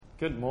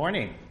Good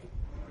morning.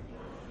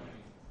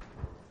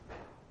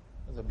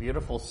 It was a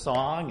beautiful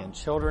song and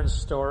children's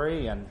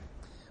story, and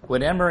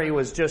what Emery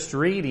was just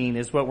reading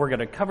is what we're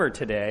going to cover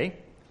today.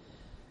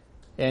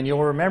 And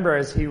you'll remember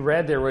as he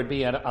read there would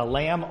be a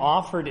lamb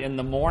offered in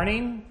the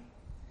morning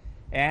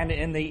and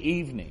in the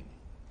evening.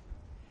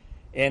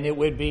 And it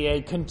would be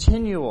a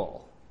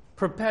continual,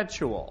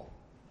 perpetual.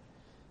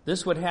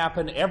 This would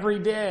happen every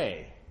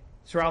day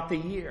throughout the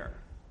year.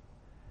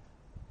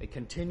 A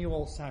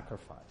continual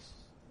sacrifice.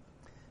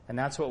 And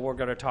that's what we're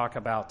going to talk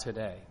about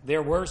today.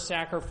 There were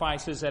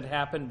sacrifices that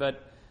happened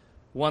but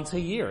once a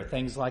year,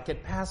 things like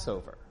at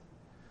Passover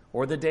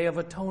or the Day of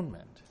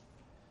Atonement.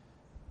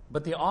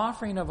 But the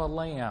offering of a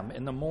lamb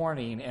in the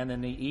morning and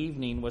in the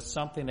evening was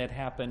something that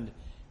happened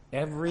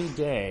every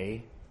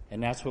day,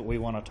 and that's what we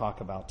want to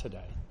talk about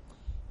today.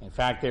 In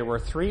fact, there were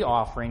 3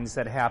 offerings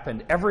that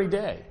happened every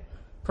day,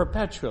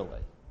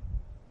 perpetually.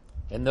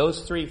 And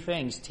those 3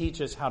 things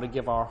teach us how to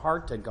give our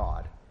heart to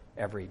God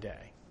every day.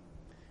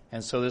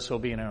 And so this will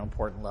be an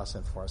important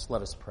lesson for us.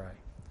 Let us pray.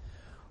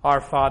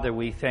 Our Father,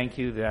 we thank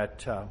you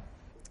that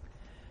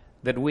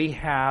we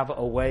have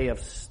a way of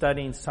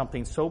studying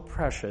something so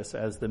precious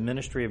as the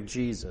ministry of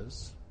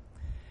Jesus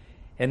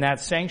in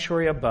that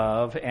sanctuary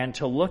above, and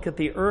to look at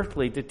the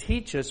earthly to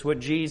teach us what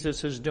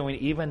Jesus is doing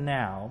even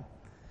now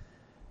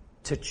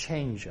to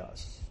change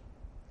us,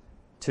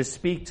 to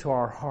speak to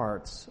our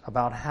hearts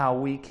about how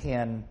we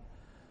can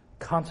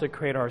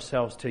consecrate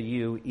ourselves to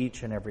you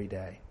each and every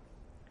day.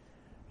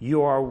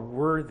 You are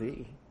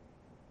worthy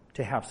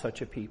to have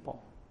such a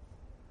people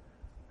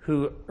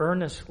who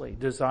earnestly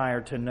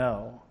desire to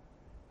know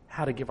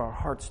how to give our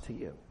hearts to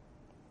you.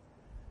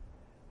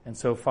 And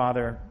so,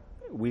 Father,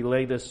 we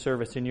lay this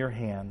service in your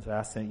hands,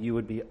 asking that you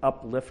would be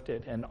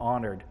uplifted and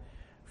honored,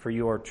 for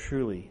you are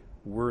truly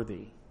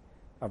worthy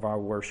of our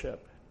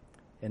worship.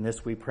 In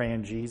this we pray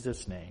in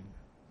Jesus' name.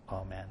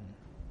 Amen.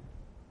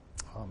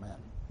 Amen.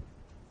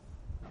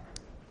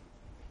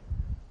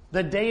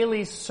 The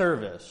daily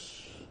service.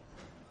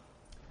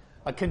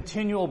 A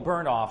continual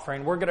burnt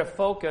offering. We're going to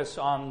focus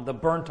on the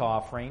burnt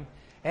offering.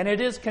 And it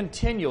is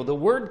continual. The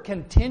word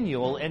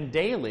continual and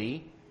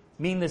daily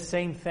mean the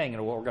same thing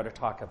in what we're going to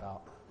talk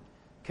about.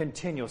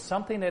 Continual.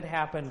 Something that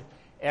happened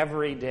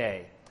every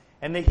day.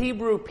 And the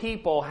Hebrew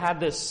people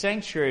had this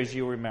sanctuary, as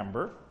you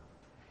remember.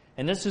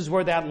 And this is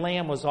where that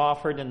lamb was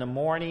offered in the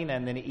morning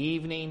and in the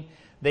evening.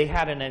 They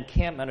had an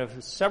encampment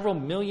of several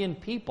million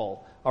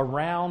people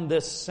around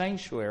this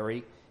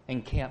sanctuary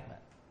encampment.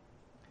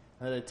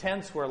 The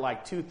tents were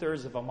like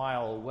 2/3 of a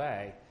mile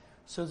away.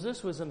 So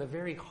this was in the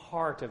very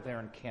heart of their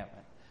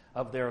encampment,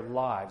 of their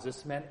lives.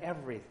 This meant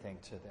everything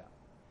to them.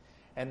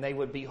 And they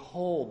would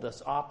behold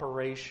this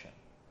operation.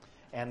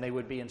 And they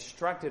would be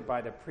instructed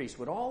by the priest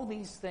what all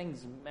these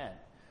things meant,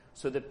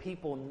 so that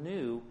people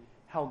knew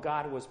how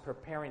God was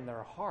preparing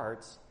their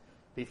hearts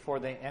before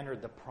they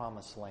entered the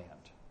promised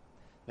land.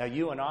 Now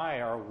you and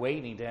I are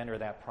waiting to enter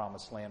that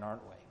promised land,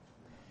 aren't we?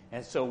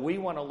 And so we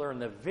want to learn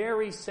the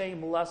very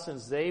same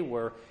lessons they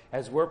were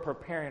as we're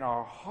preparing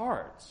our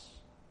hearts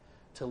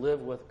to live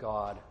with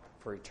God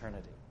for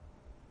eternity.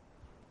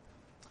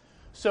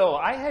 So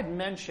I had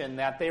mentioned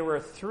that there were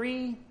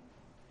 3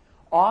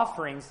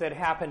 offerings that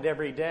happened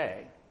every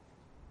day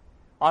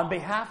on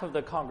behalf of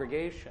the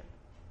congregation.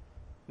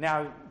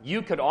 Now,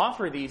 you could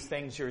offer these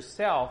things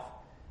yourself,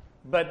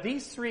 but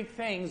these 3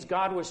 things,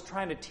 God was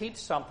trying to teach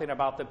something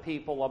about the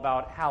people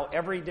about how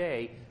every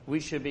day we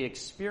should be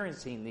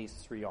experiencing these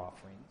 3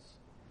 offerings.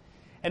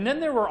 And then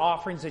there were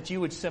offerings that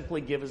you would simply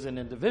give as an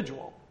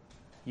individual.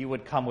 You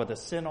would come with a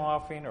sin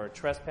offering or a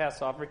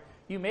trespass offering.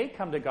 You may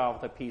come to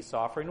God with a peace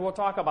offering. We'll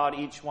talk about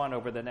each one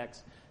over the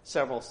next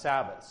several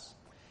Sabbaths.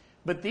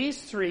 But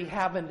these 3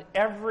 happened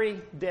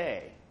every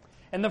day.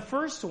 And the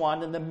first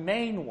one, and the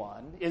main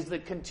one, is the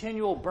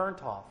continual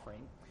burnt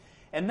offering.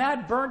 And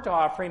that burnt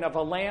offering of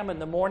a lamb in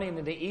the morning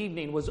and the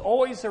evening was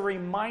always a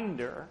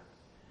reminder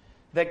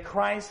that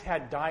Christ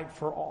had died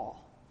for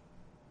all.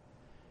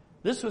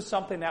 This was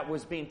something that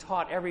was being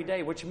taught every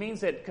day, which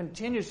means that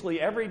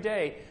continuously every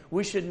day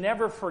we should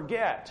never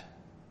forget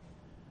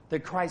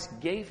that Christ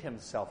gave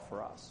himself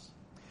for us.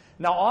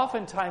 Now,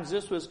 oftentimes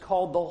this was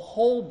called the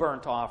whole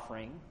burnt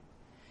offering,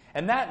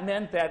 and that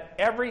meant that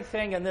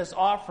everything in this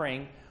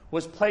offering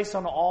was placed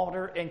on the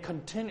altar and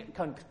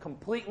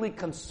completely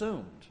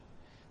consumed.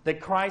 That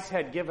Christ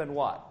had given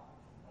what?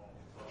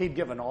 He'd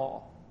given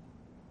all.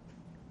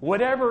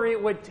 Whatever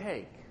it would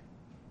take,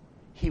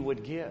 he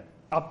would give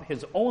up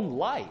his own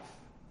life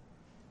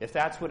if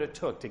that's what it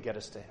took to get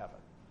us to heaven.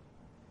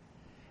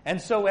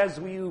 And so as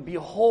we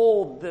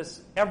behold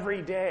this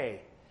every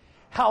day,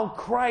 how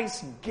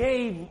Christ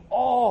gave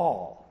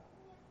all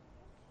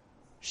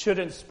should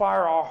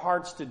inspire our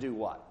hearts to do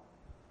what?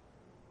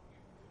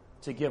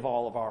 To give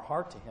all of our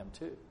heart to him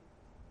too.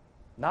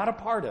 Not a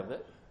part of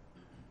it.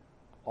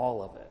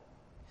 All of it.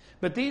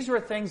 But these were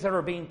things that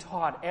are being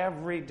taught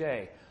every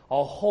day.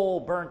 A whole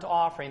burnt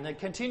offering. The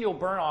continual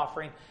burnt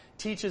offering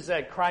teaches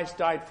that Christ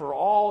died for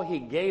all. He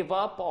gave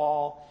up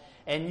all.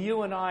 And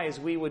you and I, as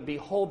we would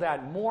behold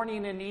that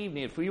morning and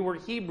evening, if we were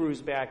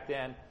Hebrews back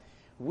then,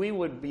 we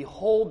would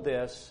behold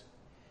this,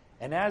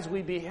 and as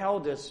we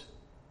beheld this,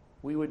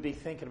 we would be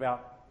thinking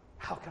about,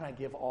 how can I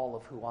give all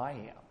of who I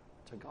am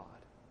to God?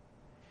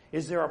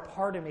 Is there a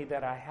part of me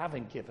that I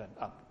haven't given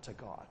up to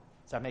God?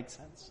 Does that make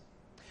sense?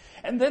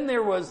 And then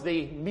there was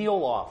the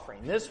meal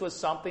offering. This was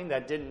something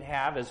that didn't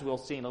have, as we'll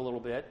see in a little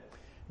bit,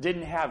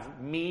 didn't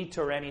have meat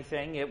or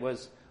anything. It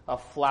was a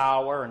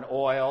flour and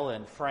oil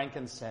and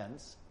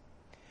frankincense.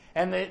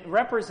 And it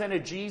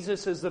represented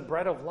Jesus as the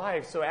bread of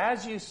life. So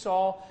as you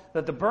saw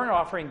that the burnt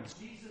offering,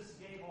 Jesus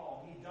gave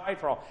all. He died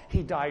for all.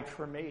 He died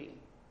for me.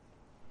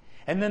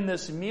 And then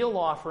this meal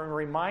offering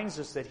reminds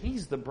us that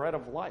He's the bread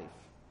of life.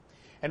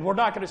 And we're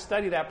not going to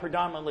study that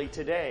predominantly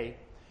today,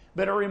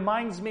 but it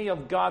reminds me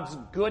of God's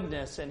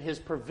goodness and His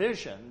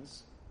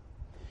provisions.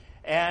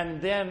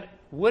 And then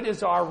what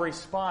is our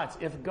response?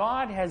 If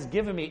God has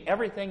given me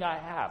everything I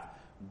have,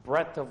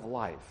 breath of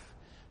life,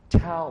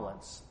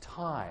 talents,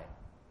 time,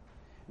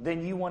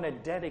 then you want to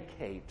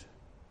dedicate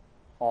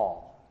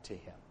all to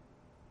Him.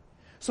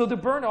 So the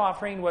burnt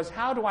offering was,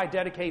 how do I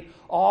dedicate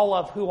all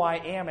of who I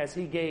am as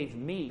He gave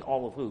me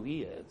all of who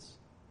He is?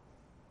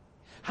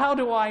 How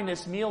do I, in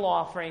this meal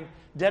offering,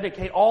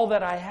 dedicate all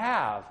that I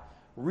have,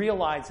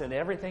 realize that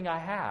everything I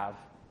have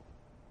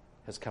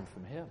has come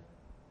from Him?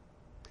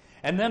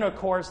 And then, of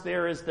course,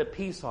 there is the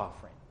peace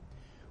offering.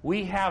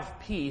 We have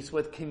peace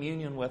with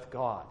communion with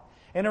God.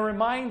 And it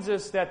reminds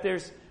us that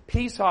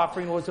peace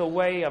offering was a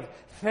way of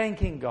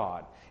thanking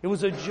God. It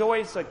was a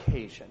joyous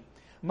occasion.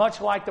 Much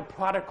like the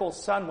prodigal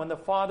son, when the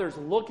father's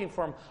looking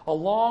for him a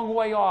long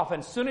way off,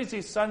 and as soon as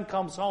his son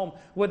comes home,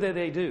 what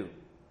do?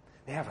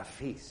 They have a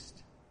feast.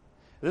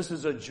 This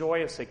is a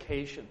joyous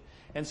occasion.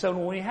 And so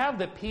when we have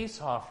the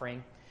peace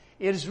offering,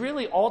 it is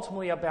really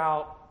ultimately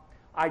about,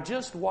 I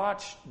just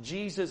watched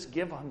Jesus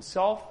give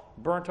Himself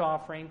burnt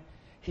offering.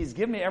 He's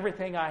given me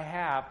everything I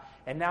have,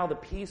 and now the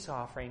peace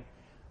offering,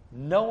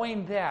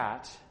 knowing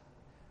that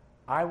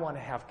I want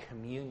to have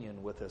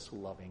communion with this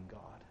loving God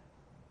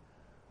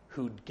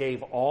who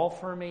gave all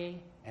for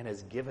me and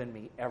has given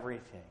me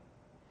everything.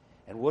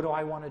 And what do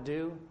I want to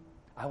do?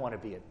 I want to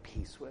be at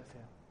peace with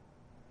Him.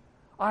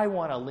 I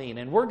want to lean.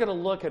 And we're going to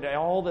look at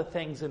all the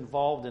things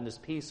involved in this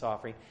peace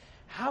offering.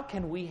 How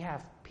can we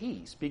have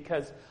peace?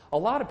 Because a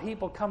lot of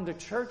people come to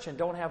church and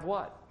don't have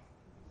what?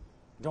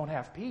 Don't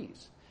have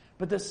peace.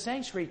 But the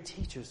sanctuary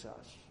teaches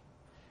us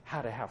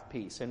how to have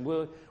peace. And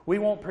we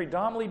won't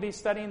predominantly be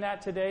studying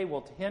that today.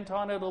 We'll hint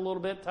on it a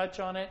little bit,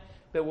 touch on it,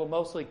 but we'll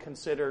mostly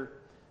consider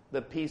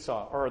the peace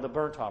or the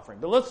burnt offering.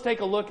 But let's take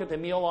a look at the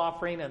meal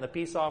offering and the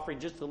peace offering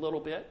just a little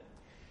bit.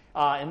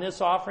 In this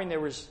offering, there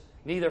was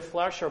neither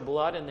flesh or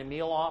blood in the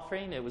meal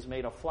offering. It was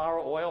made of flour,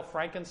 oil,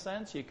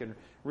 frankincense. You can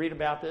read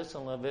about this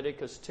in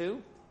Leviticus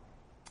 2.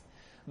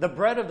 The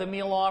bread of the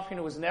meal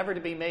offering was never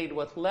to be made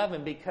with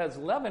leaven, because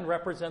leaven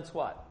represents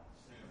what?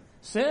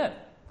 Sin.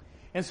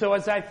 And so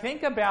as I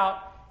think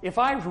about, if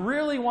I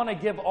really want to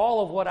give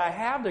all of what I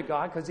have to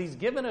God, because He's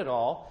given it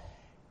all,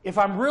 if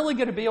I'm really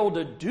going to be able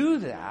to do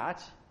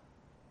that,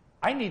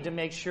 I need to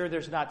make sure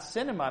there's not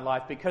sin in my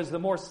life, because the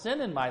more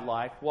sin in my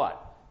life,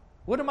 what?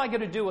 What am I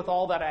going to do with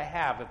all that I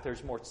have if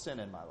there's more sin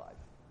in my life?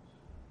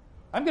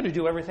 I'm going to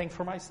do everything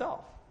for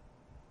myself.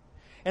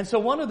 And so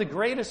one of the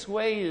greatest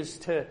ways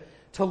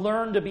to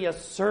learn to be a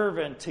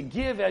servant, to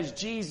give as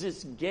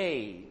Jesus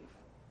gave,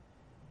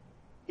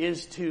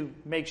 is to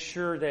make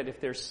sure that if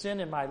there's sin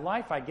in my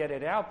life, I get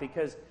it out.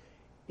 Because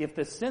if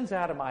the sin's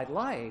out of my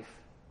life,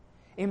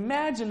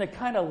 imagine the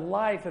kind of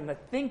life and the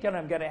thinking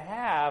I'm going to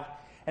have,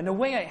 and the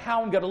way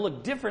how I'm going to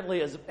look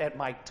differently at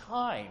my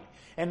time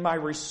and my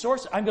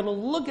resources. I'm going to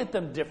look at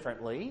them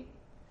differently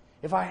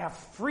if I have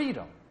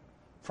freedom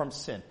from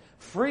sin,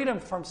 freedom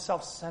from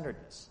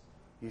self-centeredness,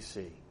 you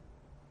see.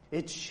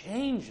 It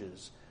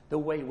changes the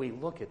way we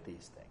look at these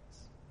things.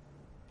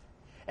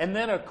 And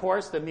then, of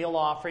course, the meal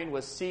offering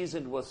was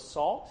seasoned with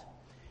salt.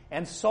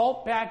 And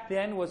salt back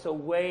then was a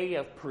way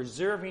of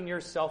preserving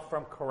yourself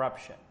from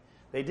corruption.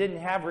 They didn't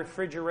have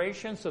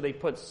refrigeration, so they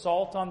put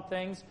salt on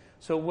things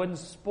so it wouldn't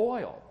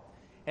spoil.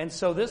 And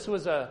so this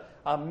was a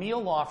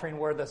meal offering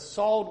where the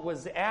salt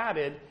was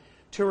added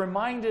to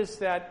remind us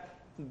that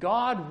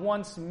God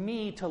wants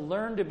me to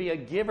learn to be a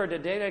giver, to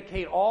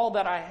dedicate all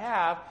that I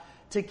have,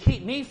 to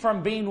keep me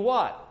from being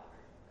what?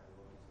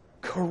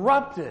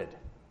 Corrupted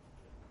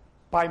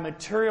by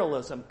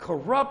materialism,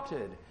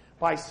 corrupted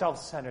by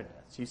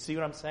self-centeredness. You see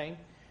what I'm saying?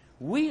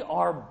 We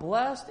are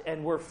blessed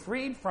and we're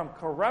freed from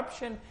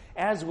corruption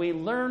as we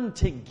learn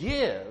to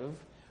give,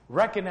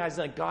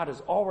 recognizing that God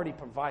has already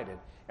provided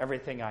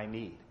everything I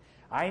need.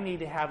 I need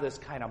to have this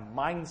kind of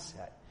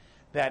mindset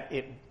that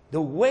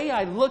the way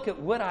I look at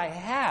what I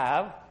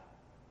have,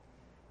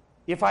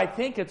 if I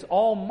think it's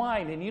all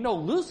mine, and you know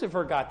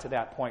Lucifer got to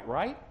that point,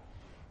 right?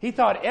 He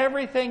thought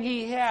everything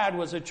he had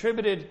was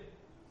attributed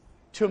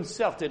to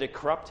himself. Did it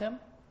corrupt him?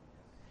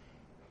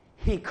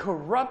 He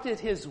corrupted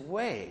his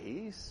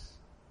ways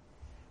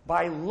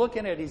by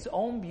looking at his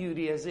own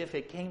beauty as if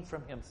it came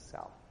from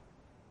himself.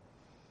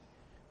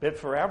 But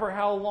forever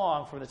how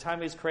long, from the time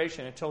of his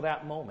creation until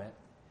that moment,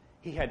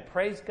 He had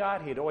praised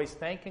God, he had always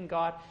thanking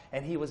God,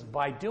 and he was,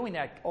 by doing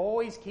that,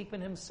 always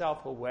keeping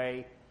himself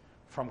away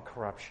from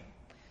corruption.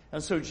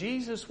 And so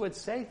Jesus would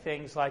say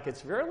things like,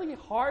 it's really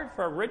hard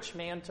for a rich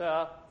man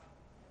to...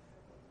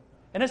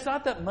 And it's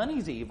not that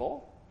money's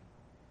evil.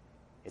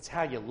 It's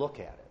how you look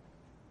at it.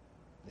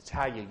 It's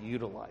how you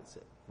utilize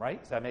it. Right?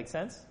 Does that make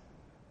sense?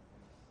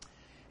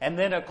 And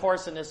then, of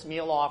course, in this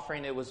meal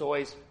offering, it was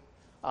always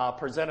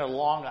presented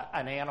along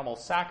an animal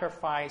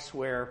sacrifice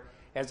where,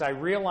 as I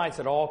realize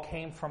it all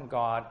came from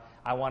God,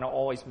 I want to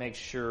always make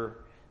sure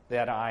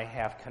that I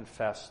have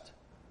confessed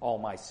all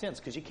my sins.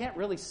 Because you can't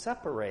really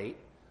separate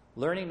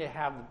learning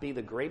to be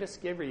the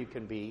greatest giver you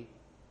can be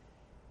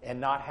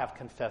and not have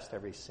confessed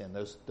every sin.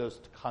 Those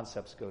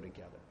concepts go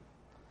together.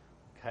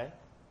 Okay?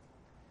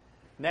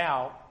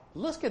 Now,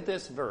 look at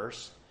this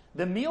verse.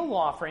 The meal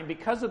offering,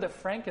 because of the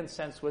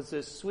frankincense, was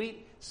this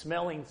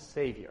sweet-smelling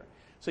Savior.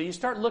 So you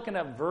start looking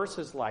at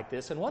verses like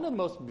this, and one of the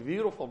most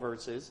beautiful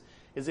verses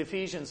is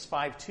Ephesians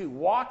 5:2.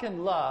 Walk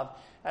in love,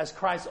 as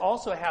Christ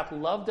also hath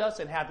loved us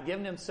and hath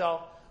given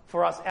himself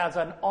for us as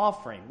an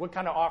offering. What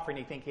kind of offering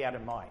do you think he had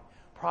in mind?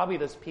 Probably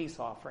this peace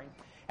offering.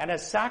 And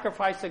as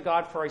sacrifice to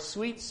God for a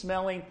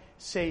sweet-smelling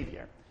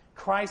Savior.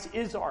 Christ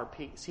is our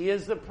peace. He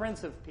is the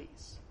Prince of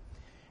Peace.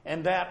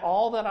 And that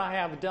all that I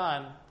have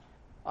done,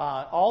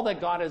 all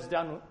that God has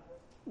done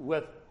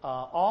with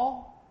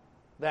all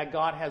that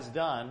God has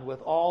done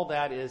with all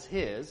that is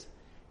his,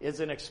 is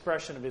an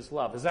expression of his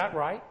love. Is that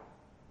right?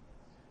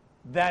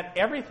 That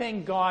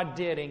everything God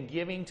did in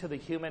giving to the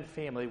human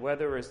family,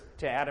 whether it was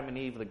to Adam and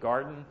Eve, the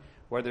garden,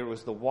 whether it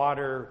was the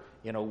water,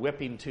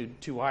 whipping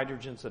two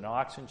hydrogens and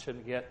oxygen to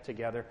get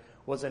together,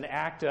 was an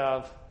act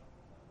of,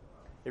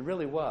 it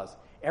really was.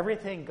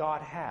 Everything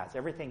God has,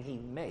 everything he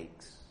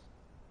makes,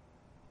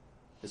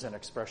 is an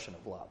expression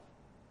of love.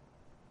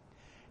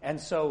 And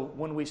so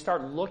when we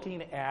start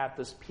looking at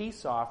this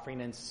peace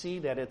offering and see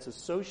that it's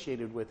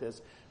associated with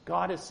this,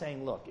 God is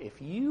saying, look,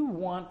 if you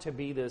want to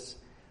be this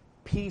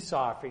peace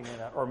offering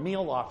or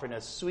meal offering,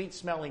 a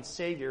sweet-smelling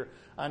Savior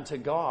unto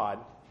God,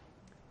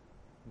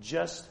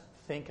 just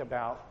think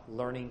about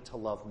learning to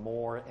love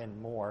more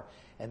and more.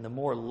 And the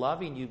more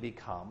loving you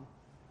become,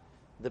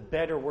 the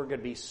better we're going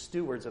to be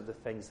stewards of the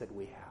things that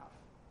we have.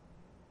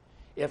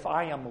 If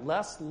I am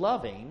less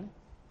loving,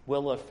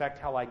 will it affect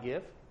how I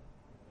give?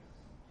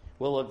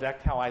 Will it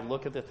affect how I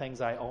look at the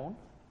things I own?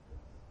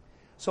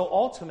 So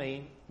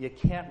ultimately, you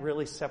can't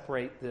really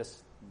separate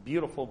this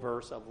beautiful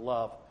verse of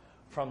love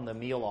from the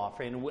meal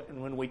offering.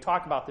 And when we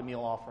talk about the meal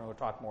offering, we'll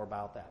talk more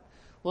about that.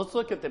 Let's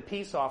look at the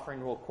peace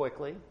offering real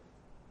quickly.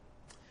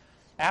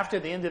 After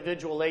the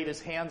individual laid his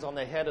hands on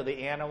the head of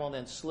the animal and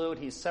then slew it,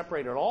 he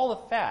separated all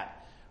the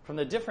fat from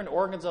the different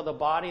organs of the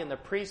body, and the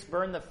priest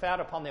burned the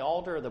fat upon the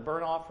altar of the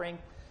burnt offering,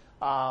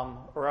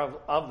 or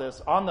of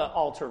this, on the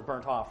altar of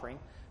burnt offering.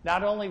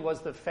 Not only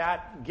was the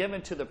fat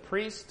given to the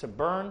priest to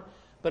burn,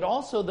 but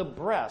also the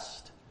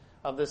breast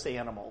of this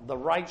animal, the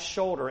right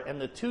shoulder,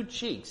 and the 2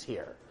 cheeks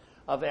here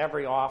of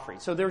every offering.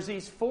 So there's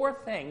these 4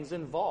 things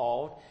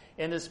involved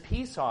in this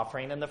peace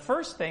offering. And the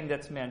first thing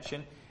that's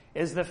mentioned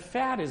is the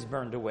fat is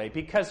burned away.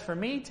 Because for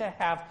me to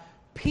have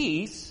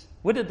peace,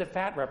 what did the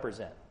fat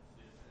represent?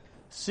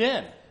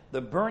 Sin.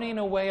 The burning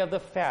away of the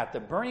fat, the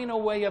burning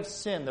away of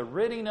sin, the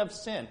ridding of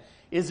sin.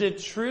 Is it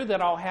true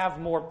that I'll have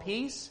more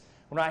peace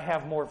when I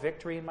have more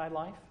victory in my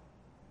life?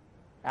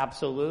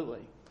 Absolutely.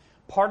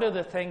 Part of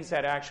the things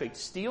that actually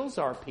steals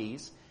our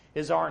peace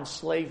is our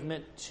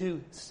enslavement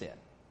to sin.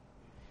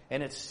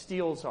 And it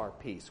steals our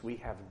peace. We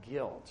have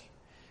guilt.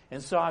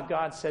 And so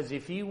God says,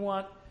 if you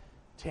want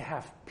to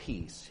have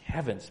peace,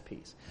 heaven's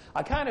peace,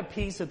 a kind of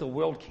peace that the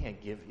world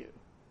can't give you,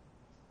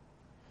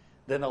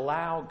 then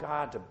allow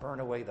God to burn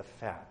away the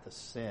fat, the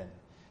sin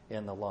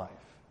in the life.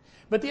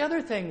 But the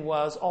other thing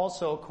was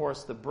also, of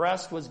course, the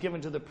breast was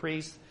given to the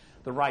priest,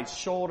 the right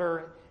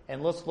shoulder,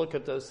 and let's look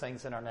at those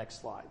things in our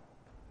next slide.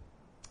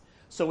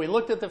 So we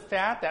looked at the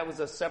fat, that was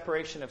a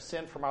separation of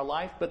sin from our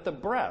life, but the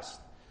breast,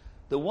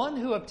 the one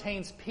who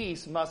obtains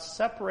peace must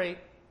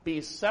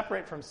be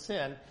separate from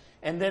sin,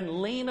 and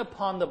then lean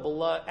upon the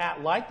beloved,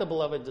 like the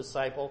beloved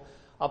disciple,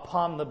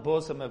 upon the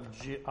bosom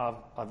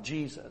of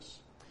Jesus.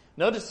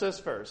 Notice this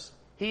verse.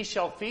 He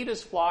shall feed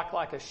his flock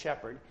like a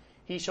shepherd.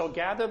 He shall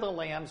gather the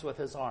lambs with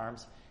his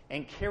arms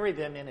and carry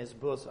them in his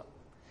bosom.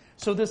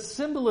 So the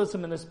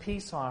symbolism in this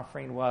peace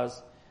offering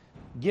was,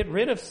 get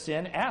rid of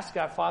sin. Ask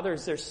God, Father,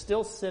 is there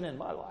still sin in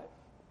my life?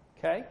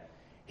 Okay?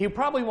 He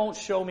probably won't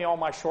show me all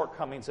my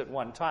shortcomings at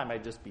one time.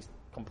 I'd just be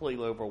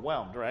completely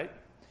overwhelmed, right?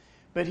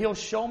 But he'll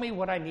show me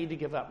what I need to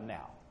give up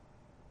now.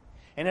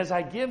 And as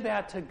I give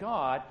that to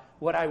God,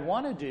 what I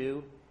want to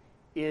do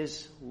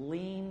is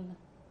lean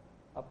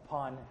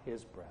upon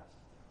his breast.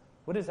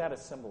 What is that a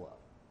symbol of?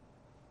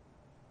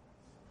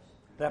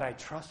 That I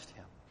trust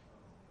him.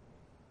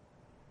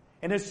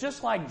 And it's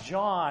just like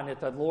John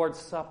at the Lord's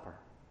Supper.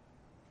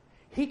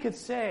 He could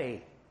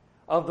say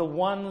of the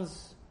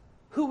ones,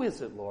 who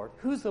is it, Lord?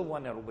 Who's the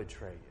one that will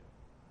betray you?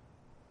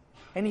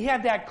 And he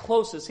had that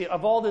closest,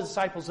 of all the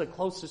disciples, the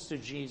closest to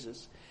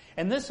Jesus.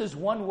 And this is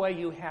one way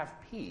you have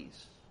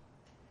peace,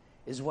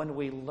 is when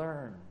we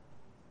learn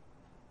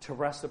to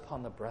rest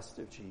upon the breast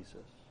of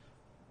Jesus,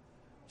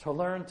 to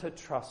learn to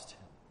trust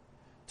him,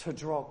 to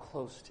draw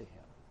close to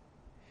him.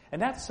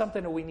 And that's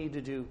something that we need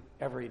to do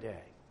every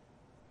day.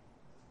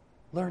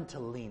 Learn to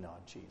lean on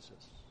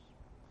Jesus.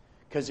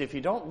 Because if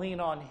you don't lean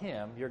on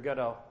him, you're going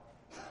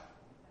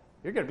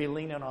to be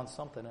leaning on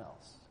something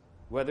else.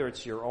 Whether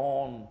it's your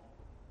own,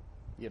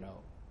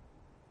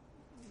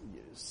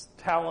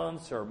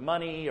 talents or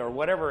money or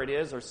whatever it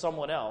is, or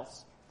someone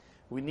else.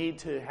 We need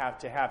to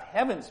have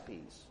heaven's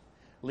peace.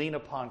 Lean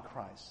upon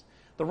Christ.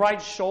 The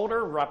right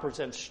shoulder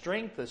represents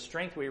strength, the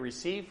strength we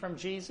receive from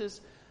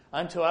Jesus.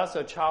 Unto us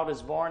a child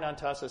is born,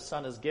 unto us a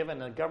son is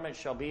given, and the government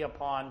shall be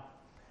upon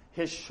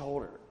his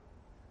shoulder.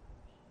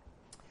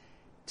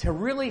 To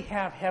really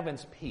have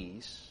heaven's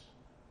peace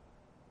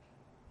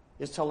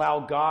is to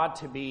allow God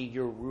to be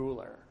your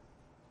ruler,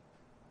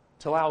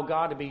 to allow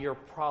God to be your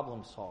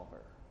problem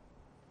solver.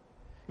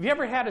 Have you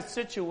ever had a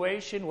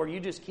situation where you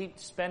just keep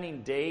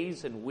spending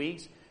days and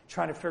weeks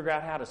trying to figure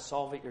out how to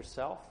solve it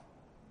yourself?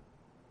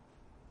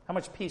 How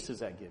much peace does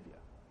that give you?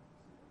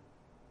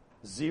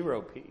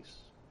 Zero peace.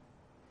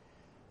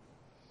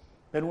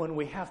 Then when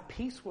we have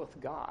peace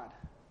with God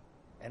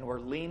and we're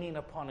leaning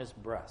upon his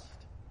breast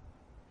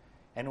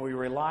and we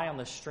rely on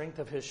the strength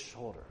of his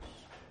shoulders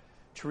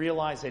to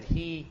realize that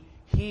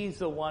he's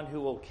the one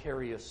who will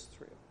carry us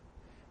through.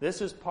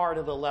 This is part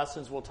of the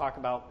lessons we'll talk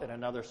about in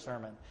another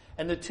sermon.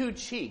 And the two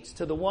cheeks,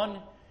 to the one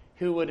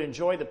who would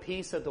enjoy the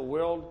peace that the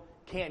world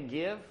can't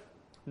give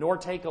nor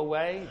take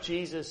away,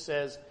 Jesus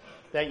says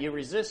that you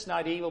resist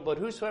not evil, but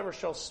whosoever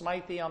shall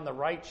smite thee on the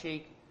right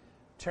cheek,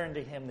 turn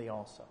to him the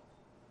also.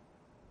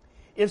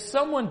 If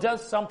someone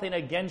does something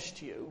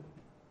against you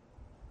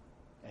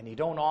and you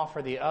don't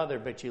offer the other,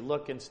 but you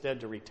look instead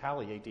to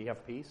retaliate, do you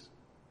have peace?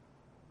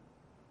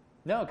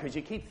 No, because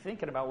you keep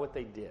thinking about what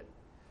they did,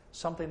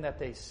 something that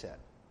they said.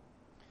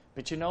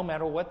 But no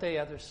matter what they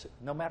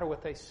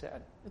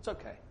said, it's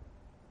okay.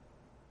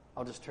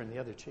 I'll just turn the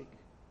other cheek.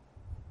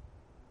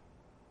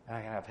 And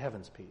I have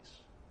heaven's peace.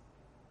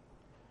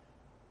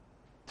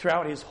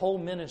 Throughout his whole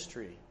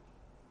ministry,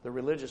 the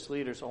religious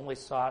leaders only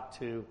sought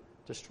to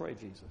destroy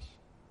Jesus.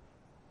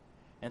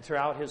 And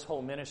throughout his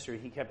whole ministry,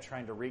 he kept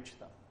trying to reach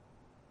them.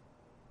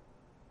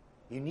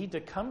 You need to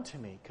come to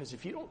me, because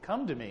if you don't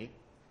come to me,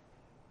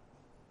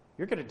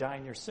 you're going to die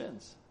in your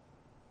sins.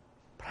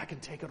 But I can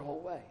take it all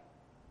away.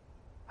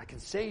 I can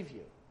save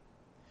you.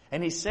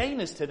 And he's saying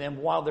this to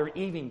them while they're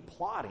even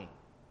plotting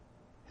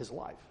his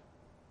life.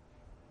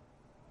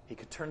 He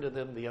could turn to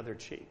them the other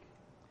cheek.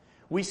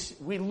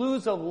 We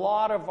lose a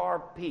lot of our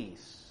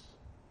peace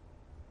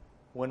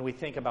when we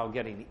think about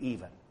getting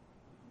even.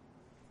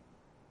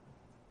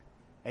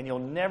 And you'll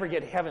never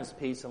get heaven's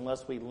peace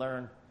unless we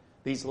learn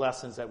these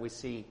lessons that we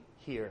see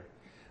here.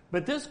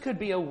 But this could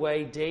be a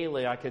way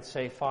daily I could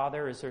say,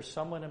 Father, is there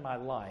someone in my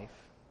life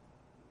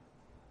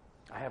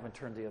I haven't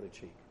turned the other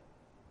cheek?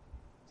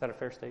 Is that a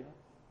fair statement?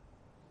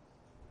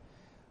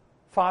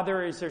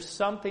 Father, is there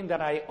something that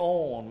I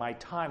own, my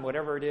time,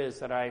 whatever it is,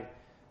 that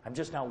I'm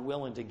just not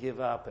willing to give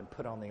up and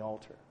put on the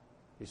altar,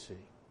 you see?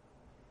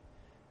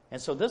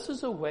 And so this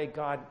is a way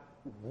God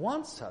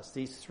wants us,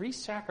 these three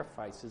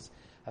sacrifices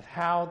of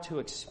how to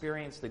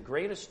experience the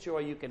greatest joy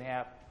you can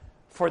have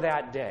for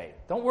that day.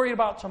 Don't worry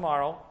about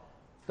tomorrow.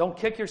 Don't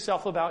kick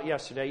yourself about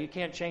yesterday. You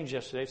can't change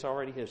yesterday. It's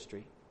already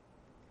history.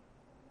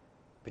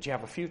 But you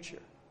have a future.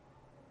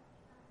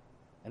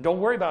 And don't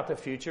worry about the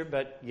future,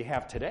 but you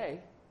have today.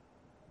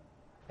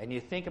 And you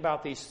think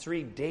about these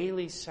three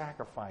daily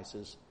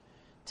sacrifices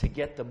to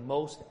get the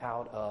most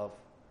out of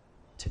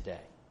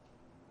today.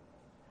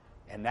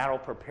 And that'll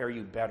prepare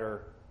you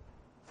better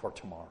for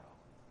tomorrow.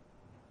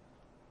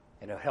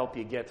 And it'll help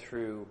you get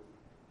through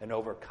and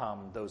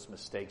overcome those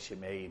mistakes you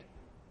made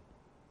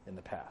in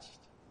the past.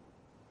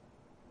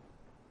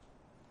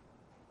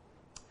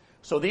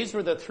 So these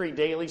were the three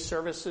daily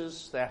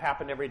services that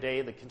happened every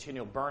day: the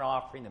continual burnt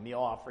offering, the meal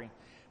offering,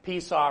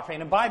 peace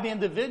offering. And by the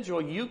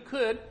individual, you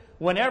could,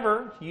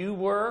 whenever you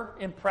were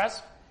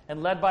impressed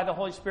and led by the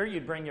Holy Spirit,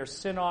 you'd bring your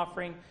sin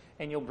offering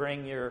and you'll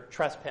bring your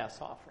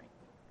trespass offering.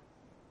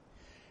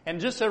 And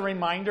just a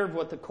reminder of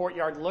what the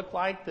courtyard looked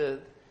like,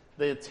 the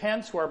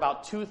tents were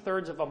about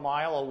 2/3 of a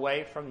mile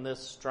away from this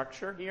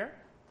structure here.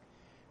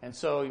 And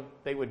so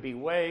they would be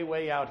way,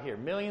 way out here.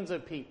 Millions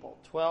of people,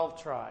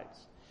 12 tribes.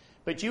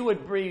 But you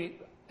would be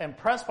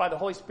impressed by the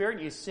Holy Spirit.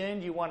 You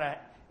sinned. You want to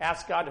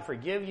ask God to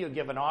forgive you,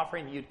 give an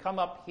offering. You'd come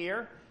up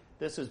here.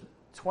 This is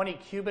 20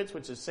 cubits,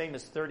 which is the same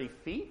as 30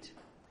 feet.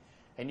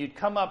 And you'd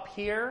come up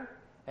here,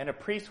 and a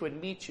priest would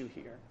meet you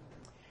here.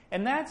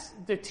 And that's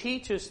to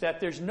teach us that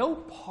there's no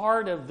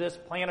part of this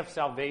plan of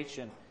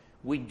salvation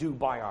we do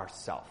by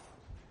ourselves.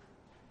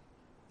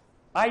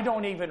 I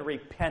don't even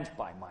repent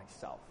by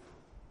myself.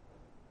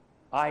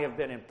 I have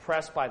been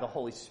impressed by the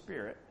Holy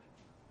Spirit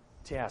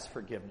to ask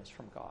forgiveness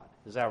from God.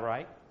 Is that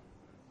right?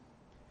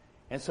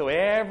 And so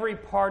every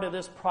part of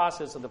this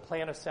process of the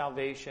plan of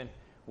salvation,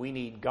 we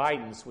need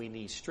guidance, we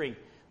need strength.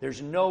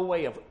 There's no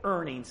way of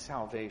earning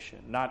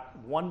salvation, not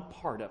one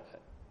part of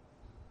it.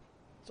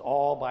 It's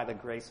all by the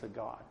grace of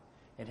God.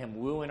 and Him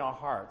wooing our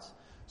hearts.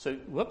 So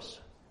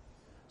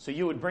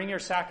you would bring your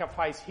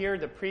sacrifice here.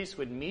 The priest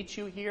would meet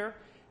you here,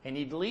 and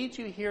he'd lead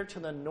you here to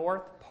the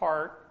north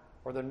part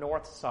or the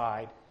north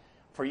side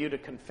for you to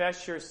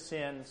confess your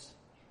sins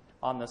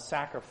on the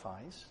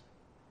sacrifice.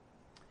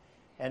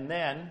 And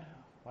then,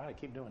 why do I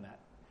keep doing that?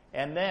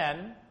 And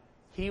then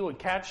he would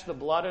catch the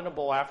blood in a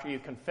bowl after you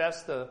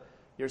confess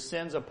your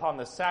sins upon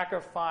the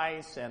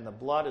sacrifice and the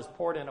blood is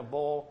poured in a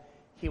bowl.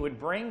 He would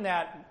bring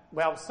that,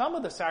 some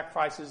of the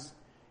sacrifices,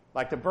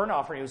 like the burnt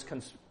offering, was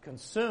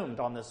consumed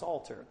on this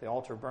altar, the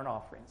altar of burnt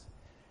offerings.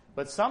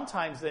 But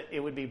sometimes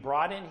it would be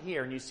brought in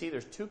here, and you see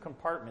there's two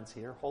compartments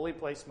here, holy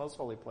place, most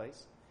holy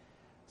place.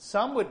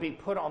 Some would be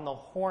put on the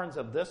horns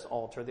of this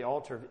altar, the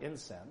altar of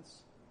incense,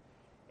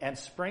 and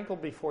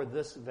sprinkled before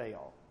this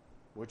veil,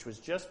 which was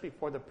just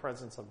before the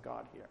presence of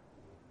God here.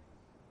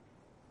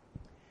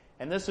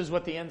 And this is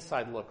what the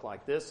inside looked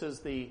like. This is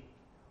the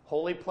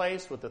holy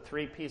place with the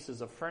 3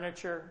 pieces of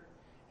furniture,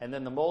 and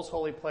then the most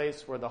holy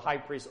place where the high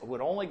priest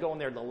would only go in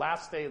there the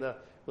last day of the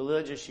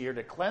religious year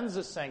to cleanse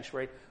the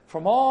sanctuary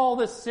from all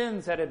the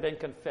sins that had been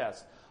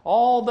confessed,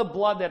 all the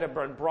blood that had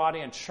been brought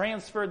in,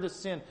 transferred the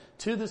sin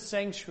to the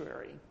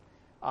sanctuary,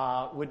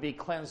 would be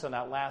cleansed on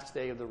that last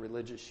day of the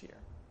religious year.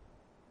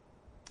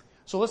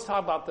 So let's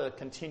talk about the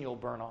continual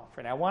burnt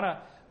offering. I want to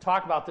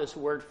talk about this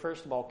word,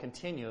 first of all,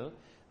 continue.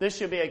 This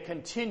should be a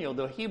continual.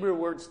 The Hebrew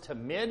word's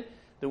tamid.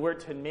 The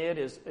word tamid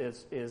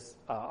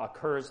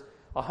occurs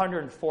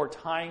 104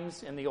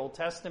 times in the Old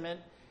Testament,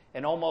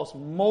 and almost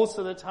most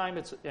of the time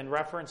it's in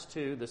reference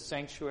to the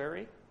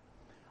sanctuary.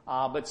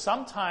 But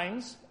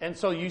sometimes, and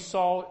so you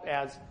saw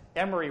as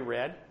Emery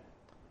read,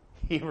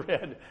 he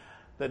read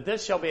that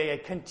this shall be a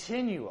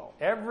continual,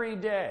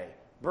 everyday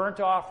burnt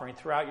offering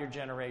throughout your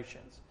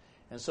generations.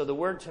 And so the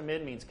word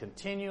tamid means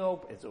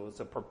continual. It's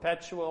a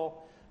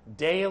perpetual,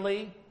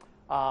 daily.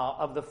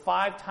 Of the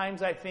 5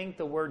 times I think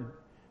the word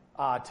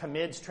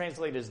tamid's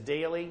translated as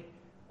daily,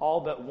 all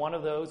but one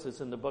of those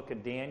is in the book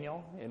of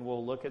Daniel, and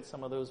we'll look at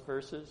some of those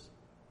verses.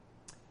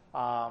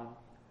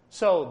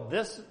 So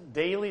this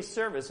daily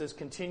service, this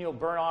continual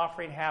burnt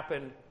offering,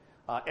 happened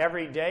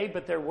every day,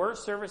 but there were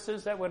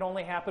services that would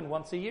only happen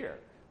once a year.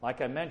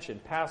 Like I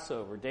mentioned,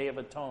 Passover, Day of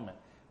Atonement.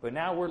 But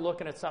now we're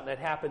looking at something that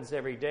happens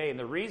every day, and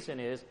the reason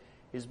is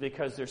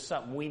because there's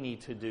something we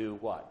need to do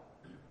what?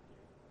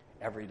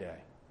 Every day.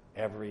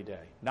 Every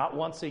day. Not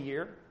once a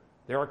year.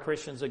 There are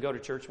Christians that go to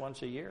church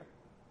once a year.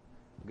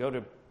 Go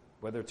to,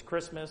 whether it's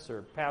Christmas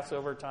or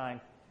Passover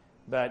time.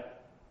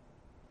 But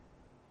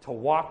to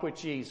walk with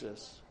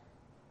Jesus,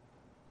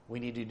 we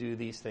need to do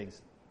these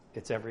things.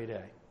 It's every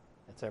day.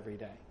 It's every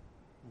day.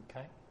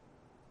 Okay?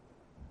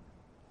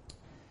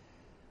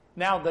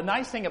 Now, the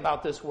nice thing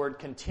about this word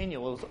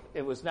continual is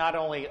it was not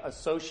only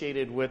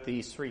associated with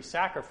these 3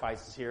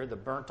 sacrifices here, the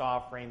burnt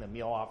offering, the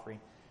meal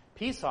offering,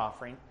 peace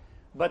offering,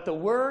 but the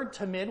word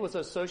tamid was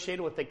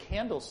associated with the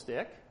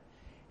candlestick,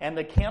 and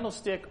the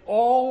candlestick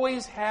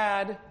always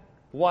had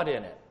what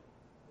in it?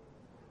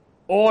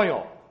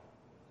 Oil.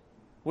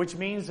 Which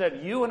means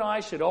that you and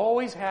I should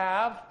always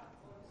have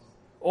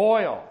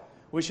oil.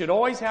 We should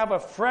always have a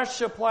fresh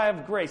supply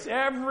of grace.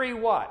 Every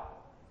what?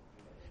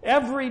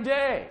 Every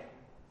day.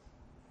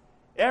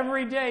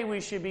 Every day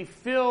we should be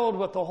filled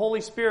with the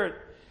Holy Spirit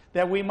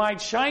that we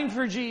might shine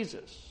for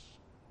Jesus.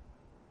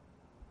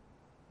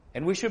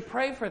 And we should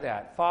pray for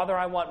that. Father,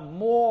 I want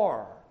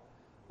more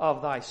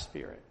of thy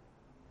Spirit.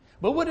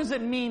 But what does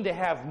it mean to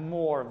have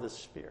more of the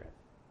Spirit?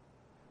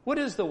 What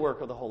is the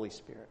work of the Holy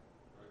Spirit?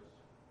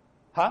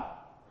 Huh?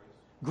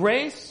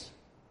 Grace.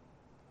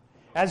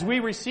 As we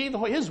receive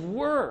His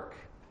work,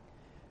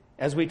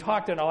 as we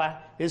talked in the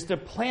last, is to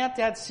plant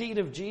that seed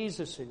of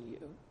Jesus in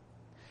you.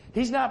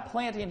 He's not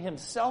planting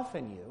Himself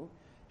in you.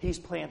 He's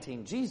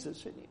planting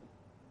Jesus in you.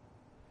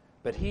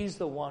 But He's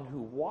the one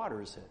who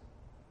waters it.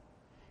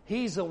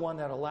 He's the one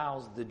that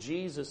allows the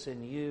Jesus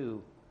in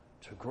you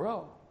to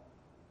grow.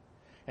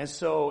 And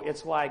so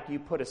it's like you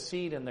put a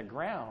seed in the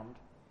ground,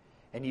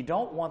 and you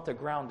don't want the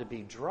ground to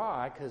be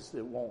dry because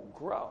it won't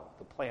grow.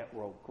 The plant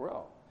won't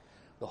grow.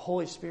 The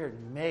Holy Spirit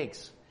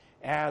makes,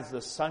 as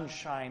the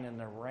sunshine and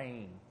the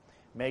rain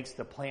makes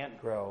the plant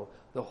grow,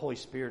 the Holy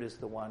Spirit is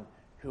the one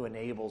who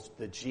enables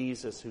the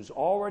Jesus who's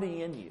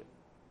already in you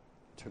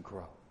to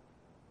grow.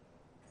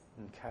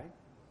 Okay?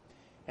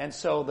 And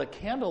so the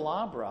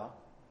candelabra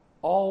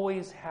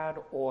always had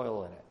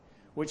oil in it,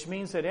 which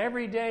means that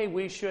every day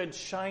we should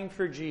shine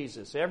for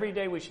Jesus. Every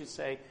day we should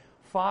say,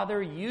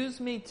 Father,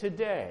 use me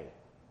today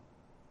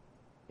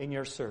in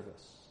your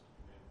service.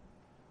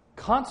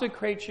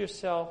 Consecrate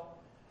yourself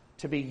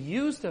to be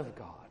used of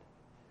God.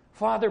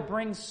 Father,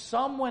 bring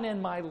someone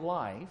in my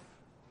life,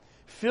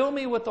 fill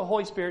me with the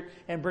Holy Spirit,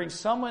 and bring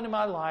someone in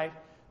my life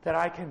that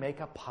I can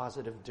make a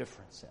positive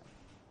difference in.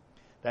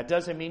 That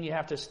doesn't mean you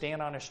have to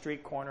stand on a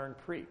street corner and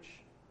preach.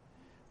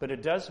 But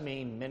it does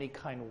mean many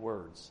kind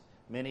words,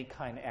 many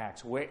kind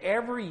acts.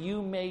 Wherever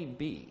you may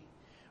be,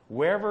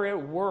 wherever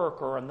at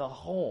work or in the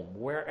home,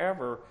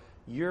 wherever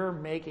you're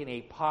making a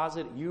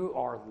positive, you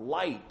are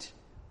light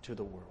to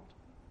the world.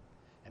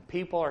 And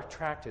people are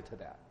attracted to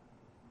that.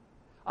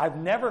 I've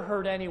never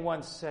heard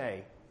anyone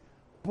say,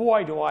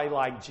 boy, do I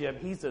like Jim.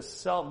 He's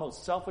the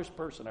most selfish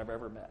person I've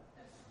ever met.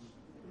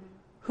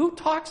 Who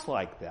talks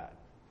like that?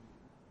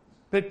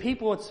 But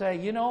people would say,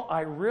 you know,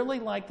 I really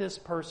like this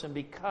person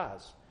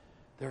because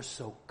they're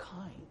so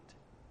kind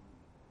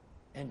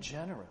and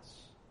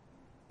generous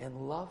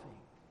and loving.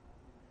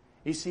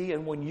 You see,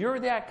 and when you're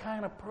that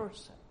kind of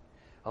person,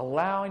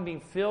 allowing,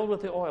 being filled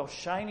with the oil,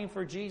 shining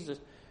for Jesus,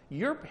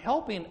 you're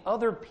helping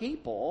other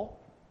people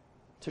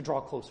to draw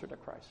closer to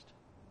Christ.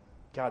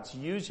 God's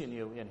using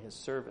you in His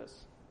service.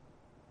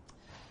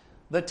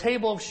 The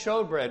table of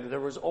showbread, there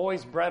was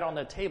always bread on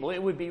the table.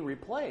 It would be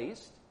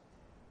replaced,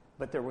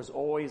 but there was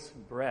always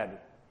bread.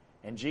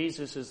 And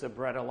Jesus is the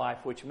bread of life,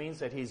 which means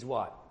that He's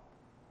what?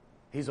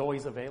 He's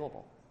always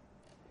available.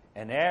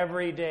 And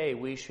every day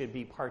we should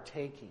be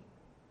partaking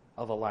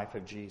of the life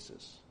of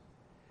Jesus.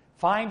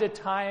 Find a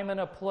time and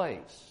a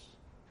place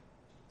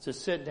to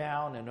sit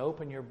down and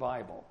open your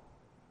Bible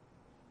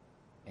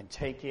and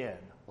take in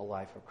the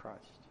life of Christ.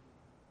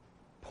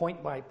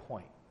 Point by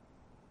point.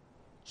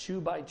 Chew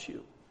by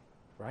chew.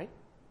 Right?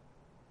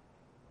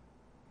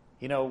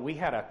 You know, we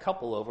had a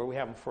couple over. We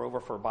had them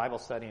over for a Bible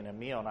study and a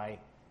meal, and I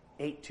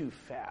ate too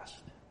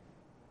fast.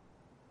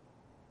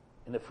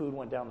 And the food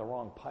went down the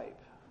wrong pipe.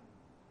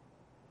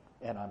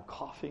 And I'm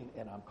coughing,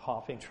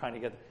 trying to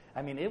get...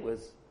 I mean, it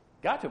was...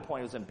 got to a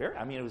point it was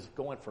embarrassing. I mean, it was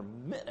going for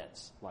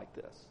minutes like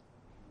this.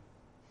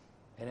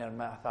 And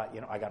then I thought,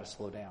 you know, I got to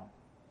slow down.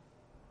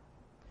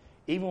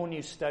 Even when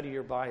you study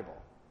your Bible,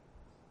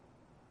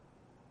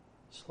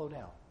 slow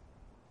down.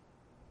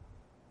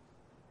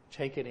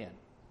 Take it in.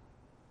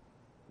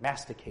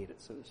 Masticate it,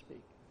 so to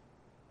speak.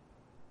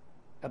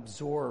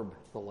 Absorb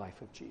the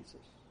life of Jesus.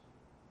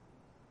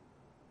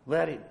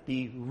 Let it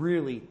be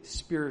really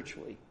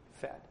spiritually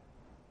fed.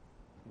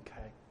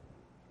 Okay?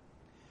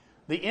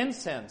 The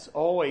incense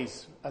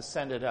always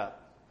ascended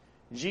up.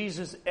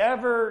 Jesus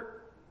ever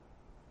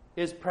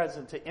is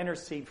present to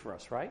intercede for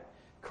us, right?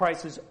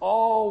 Christ is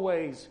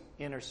always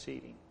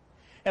interceding.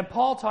 And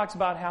Paul talks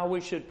about how we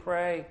should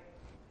pray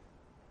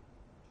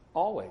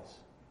always,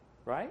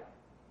 right?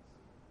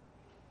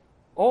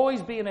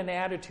 Always be in an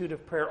attitude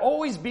of prayer.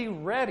 Always be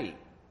ready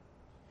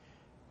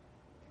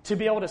to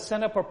be able to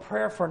send up a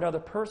prayer for another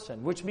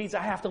person, which means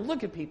I have to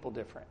look at people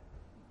different.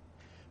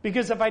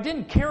 Because if I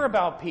didn't care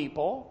about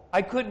people,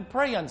 I couldn't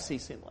pray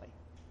unceasingly.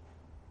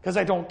 Because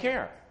I don't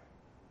care.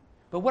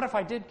 But what if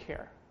I did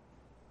care?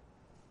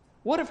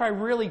 What if I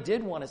really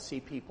did want to see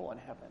people in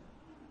heaven?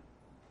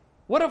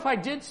 What if I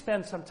did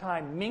spend some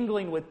time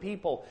mingling with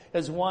people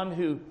as one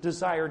who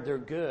desired their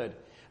good?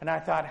 And I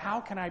thought,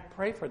 how can I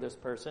pray for this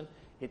person?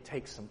 It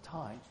takes some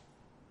time.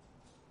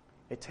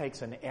 It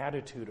takes an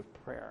attitude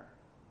of prayer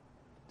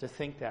to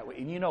think that way.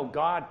 And you know,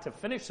 God, to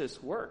finish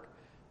this work,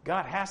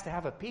 God has to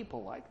have a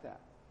people like that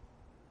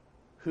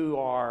who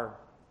are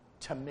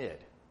timid,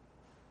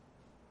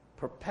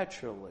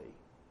 perpetually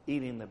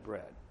eating the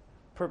bread,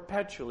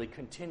 perpetually,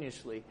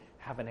 continuously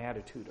have an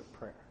attitude of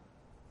prayer.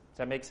 Does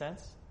that make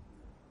sense?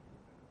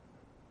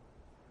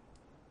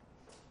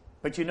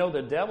 But you know,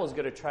 the devil's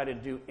going to try to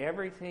do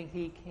everything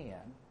he can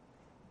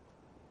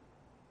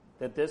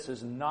that this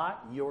is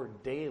not your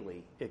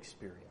daily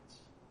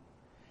experience.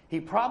 He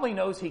probably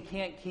knows he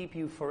can't keep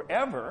you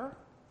forever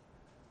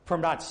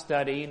from not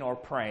studying or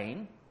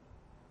praying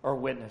or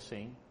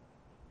witnessing.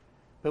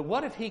 But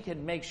what if he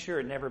can make sure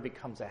it never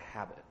becomes a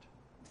habit?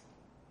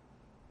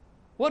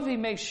 What if he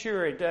makes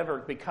sure it never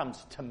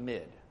becomes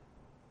timid,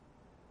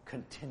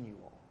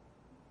 continual,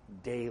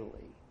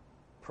 daily,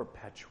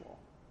 perpetual?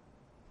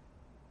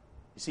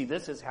 You see,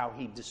 this is how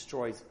he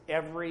destroys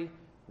every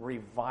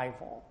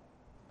revival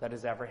that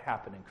has ever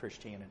happened in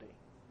Christianity.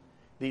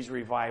 These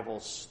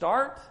revivals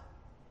start,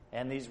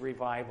 and these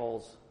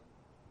revivals,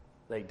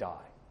 they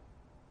die.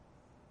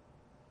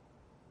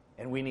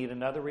 And we need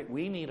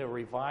we need a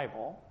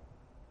revival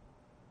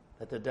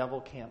that the devil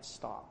can't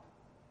stop.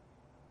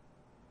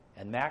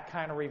 And that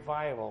kind of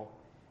revival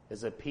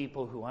is a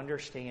people who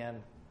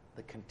understand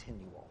the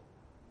continual,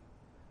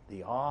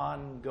 the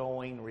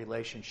ongoing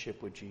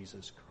relationship with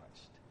Jesus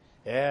Christ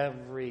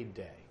every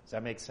day. Does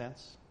that make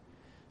sense?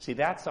 See,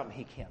 that's something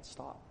he can't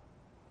stop.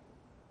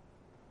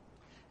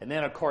 And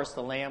then, of course,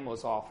 the lamb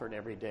was offered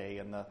every day,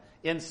 and the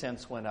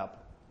incense went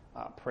up,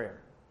 prayer.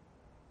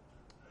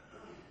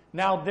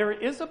 Now, there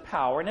is a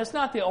power, and it's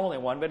not the only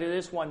one, but it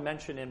is one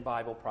mentioned in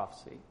Bible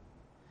prophecy.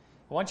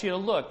 I want you to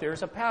look.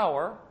 There's a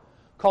power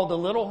called the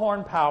little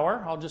horn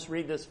power. I'll just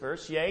read this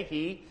verse. Yea,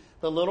 he,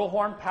 the little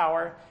horn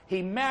power,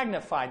 he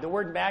magnified. The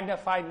word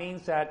magnified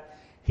means that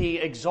he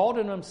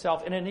exalted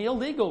himself in an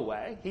illegal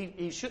way.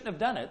 He shouldn't have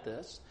done it,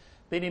 this.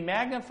 But he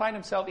magnified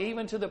himself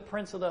even to the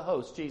Prince of the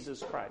host,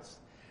 Jesus Christ.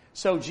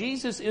 So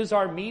Jesus is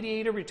our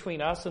mediator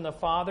between us and the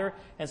Father.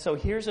 And so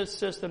here's a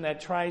system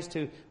that tries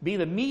to be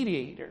the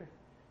mediator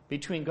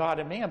between God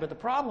and man. But the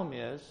problem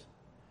is,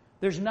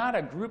 there's not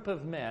a group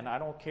of men, I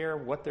don't care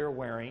what they're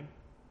wearing,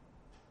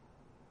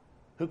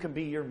 who can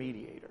be your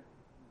mediator.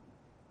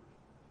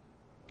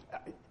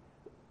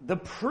 The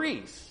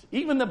priests,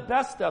 even the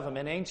best of them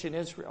in ancient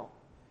Israel,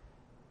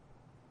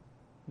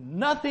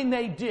 Nothing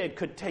they did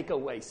could take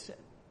away sin.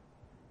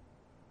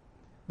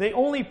 They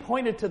only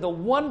pointed to the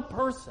one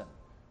person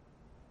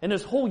in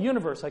this whole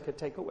universe that could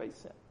take away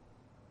sin.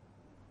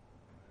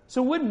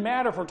 So it wouldn't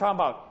matter if we're talking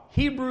about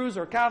Hebrews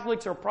or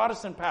Catholics or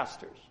Protestant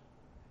pastors.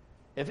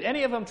 If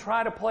any of them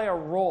try to play a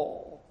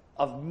role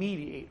of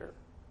mediator,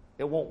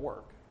 it won't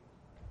work.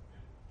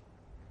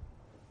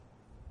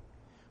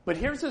 But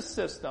here's a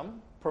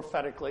system,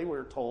 prophetically,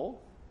 we're told,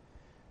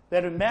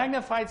 that would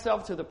magnify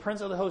itself to the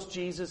Prince of the Host,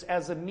 Jesus,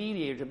 as a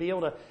mediator, to be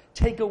able to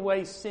take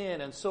away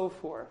sin and so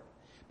forth.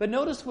 But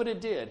notice what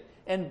it did.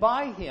 And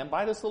by him,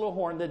 by this little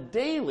horn, the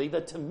daily, the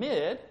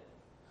Tamid,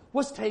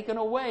 was taken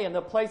away. And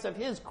the place of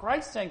his,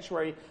 Christ's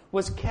sanctuary,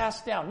 was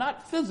cast down.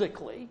 Not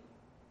physically,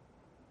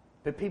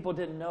 but people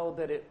didn't know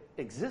that it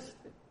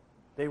existed.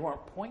 They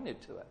weren't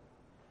pointed to it.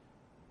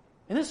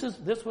 And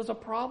this was a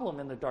problem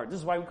in the dark. This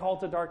is why we call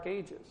it the Dark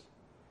Ages.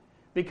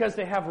 Because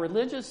they have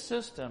religious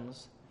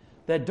systems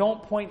that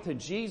don't point to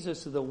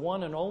Jesus as the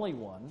one and only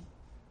one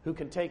who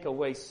can take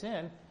away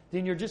sin,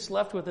 then you're just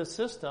left with a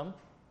system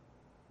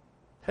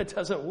that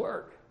doesn't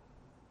work.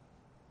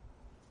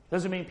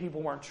 Doesn't mean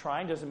people weren't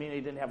trying, doesn't mean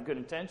they didn't have good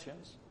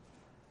intentions.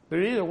 But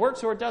it either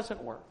works or it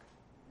doesn't work.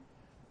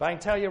 But I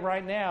can tell you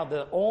right now,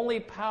 the only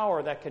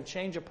power that can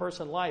change a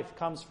person's life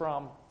comes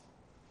from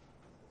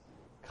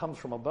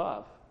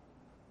above.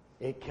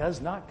 It does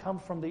not come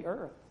from the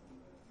earth.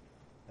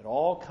 It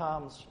all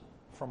comes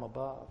from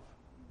above.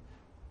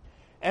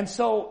 And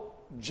so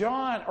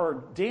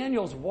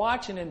Daniel's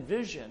watching in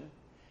vision,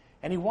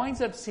 and he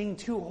winds up seeing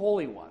two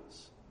holy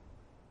ones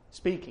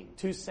speaking,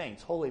 two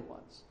saints, holy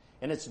ones.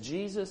 And it's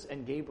Jesus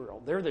and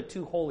Gabriel. They're the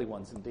two holy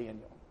ones in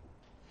Daniel.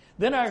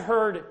 Then I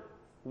heard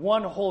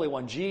one holy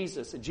one,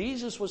 Jesus.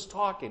 Jesus was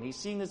talking. He's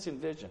seen this in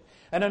vision.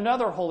 And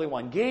another holy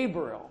one,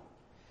 Gabriel,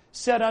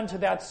 said unto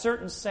that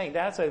certain saint.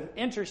 That's an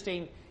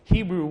interesting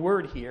Hebrew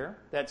word here.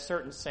 That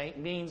certain saint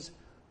means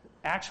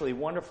actually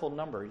wonderful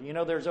number. You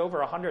know, there's over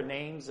 100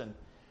 names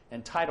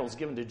and titles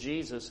given to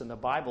Jesus in the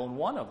Bible, and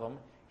one of them,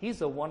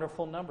 he's a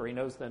wonderful number. He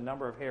knows the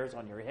number of hairs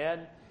on your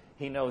head.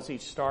 He knows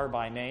each star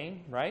by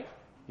name, right?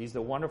 He's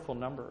the wonderful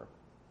number.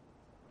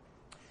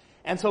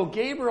 And so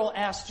Gabriel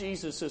asked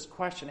Jesus this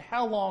question,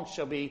 how long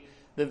shall be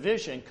the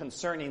vision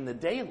concerning the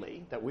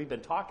daily that we've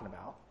been talking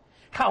about?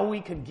 How we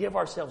can give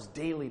ourselves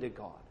daily to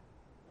God,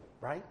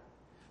 right?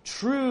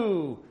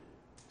 True,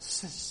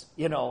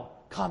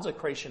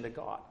 consecration to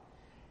God.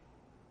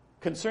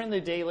 Concerning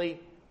the daily,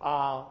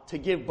 to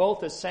give both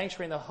the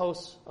sanctuary and the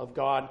hosts of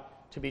God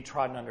to be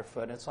trodden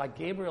underfoot. And it's like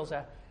Gabriel's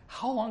asked,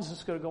 how long is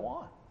this going to go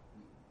on?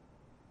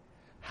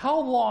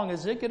 How long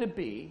is it going to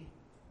be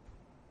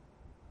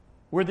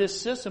where this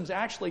system's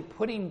actually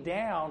putting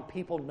down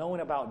people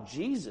knowing about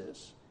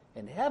Jesus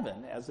in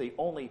heaven as the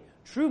only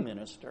true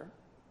minister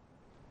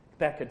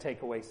that could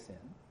take away sin?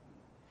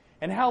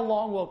 And how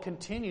long will it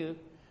continue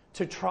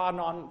to trod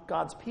on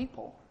God's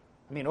people?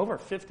 I mean, over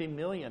 50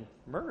 million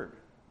murdered.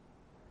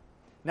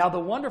 Now, the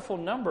wonderful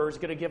number is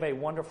going to give a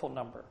wonderful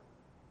number,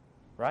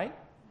 right?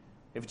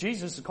 If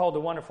Jesus is called the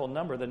wonderful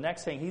number, the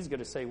next thing he's going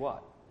to say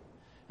what?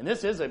 And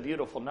this is a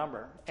beautiful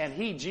number. And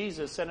he,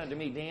 Jesus, said unto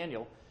me,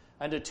 Daniel,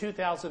 unto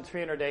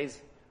 2,300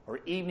 days, or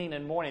evening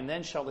and morning,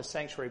 then shall the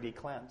sanctuary be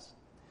cleansed.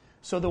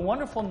 So the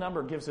wonderful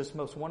number gives this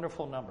most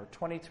wonderful number,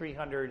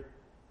 2,300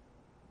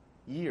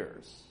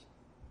 years.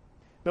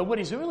 But what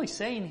he's really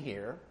saying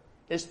here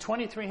is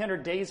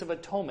 2,300 days of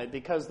atonement,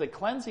 because the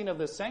cleansing of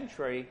the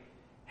sanctuary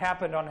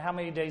happened on how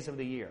many days of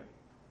the year?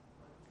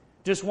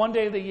 Just one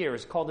day of the year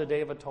is called the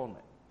Day of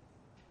Atonement.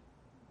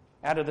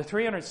 Out of the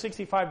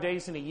 365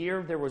 days in a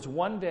year, there was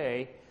one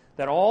day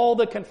that all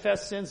the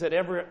confessed sins that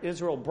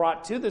Israel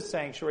brought to the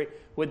sanctuary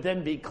would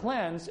then be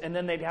cleansed, and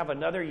then they'd have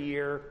another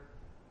year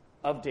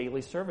of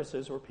daily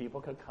services where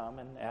people could come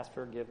and ask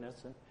for forgiveness.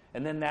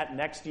 And then that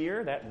next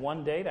year, that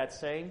one day, that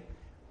saying,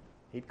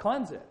 he'd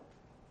cleanse it.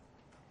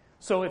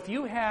 So if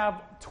you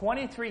have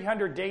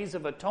 2,300 days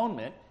of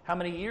atonement, how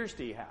many years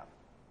do you have?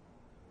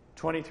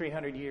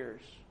 2,300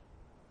 years.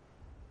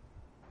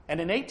 And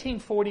in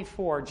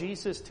 1844,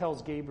 Jesus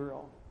tells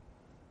Gabriel,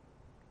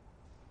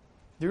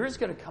 there is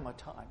going to come a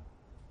time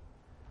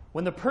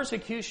when the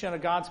persecution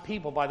of God's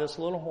people by this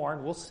little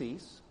horn will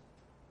cease.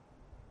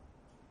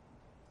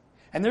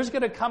 And there's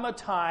going to come a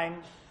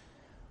time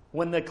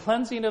when the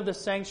cleansing of the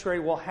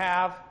sanctuary will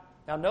have,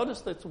 now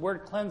notice this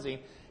word cleansing,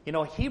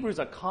 Hebrew is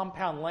a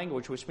compound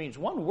language, which means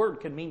one word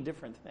can mean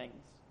different things.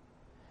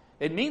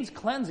 It means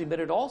cleansing,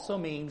 but it also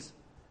means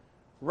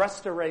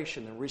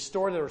restoration and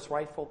restore to its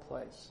rightful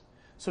place.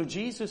 So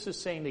Jesus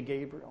is saying to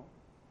Gabriel,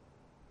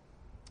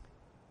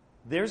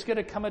 there's going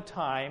to come a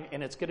time,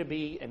 and it's going to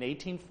be in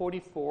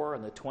 1844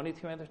 on the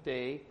 23rd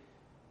day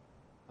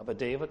of a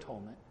Day of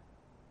Atonement.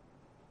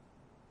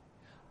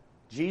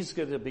 Jesus is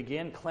going to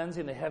begin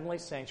cleansing the heavenly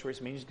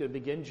sanctuaries, means he's going to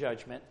begin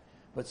judgment.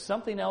 But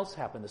something else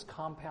happened, this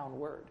compound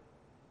word.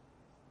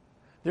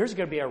 There's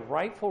going to be a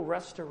rightful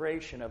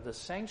restoration of the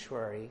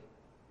sanctuary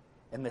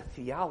and the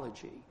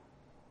theology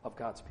of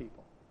God's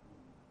people.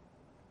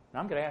 Now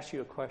I'm going to ask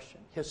you a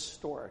question.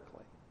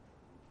 Historically,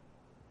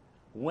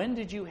 when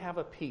did you have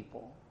a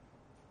people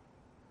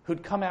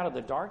who'd come out of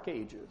the dark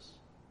ages,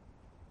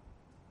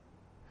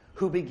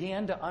 who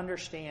began to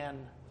understand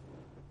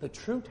the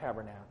true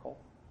tabernacle,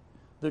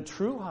 the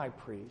true high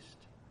priest,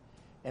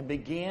 and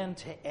began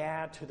to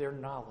add to their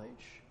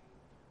knowledge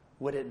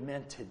what it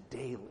meant to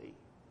daily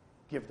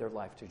give their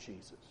life to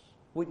Jesus.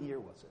 What year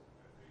was it?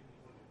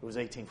 It was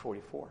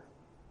 1844.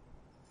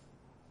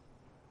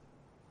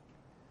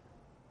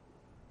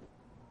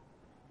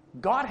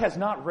 God has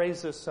not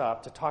raised us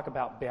up to talk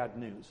about bad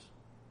news.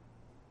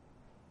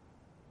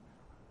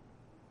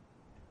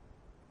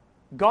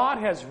 God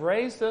has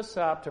raised us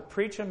up to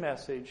preach a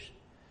message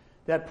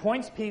that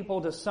points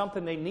people to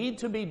something they need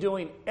to be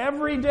doing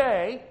every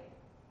day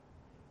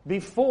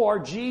before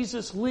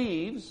Jesus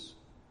leaves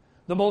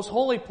the most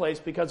holy place,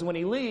 because when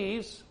he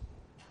leaves,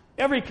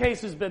 every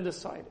case has been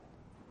decided.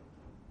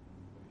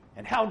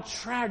 And how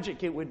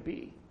tragic it would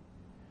be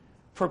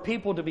for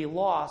people to be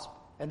lost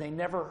and they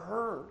never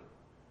heard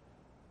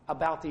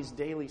about these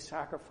daily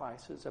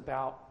sacrifices,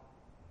 about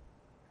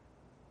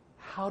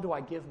how do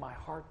I give my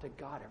heart to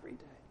God every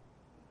day.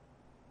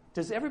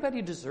 Does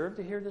everybody deserve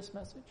to hear this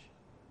message?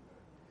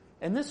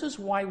 And this is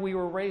why we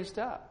were raised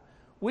up.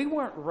 We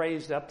weren't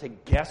raised up to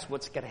guess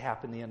what's going to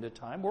happen at the end of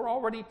time. We're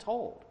already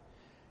told.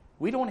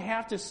 We don't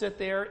have to sit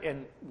there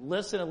and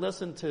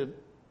listen to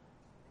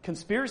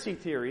conspiracy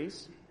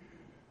theories.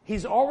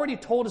 He's already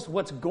told us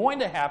what's going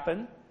to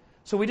happen,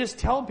 so we just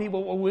tell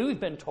people what we've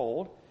been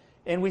told,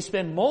 and we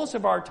spend most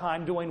of our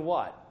time doing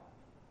what?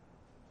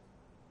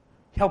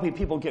 Helping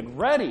people get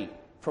ready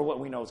for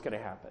what we know is going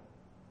to happen.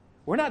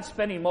 We're not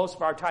spending most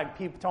of our time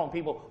telling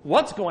people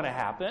what's going to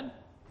happen.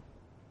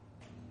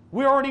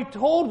 We're already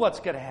told what's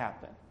going to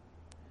happen.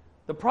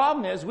 The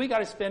problem is we got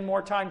to spend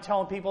more time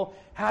telling people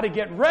how to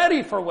get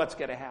ready for what's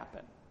going to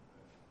happen.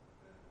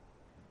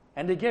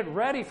 And to get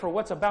ready for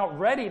what's about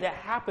ready to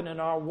happen in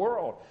our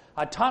world.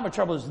 A time of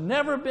trouble has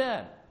never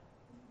been.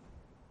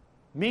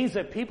 Means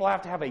that people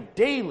have to have a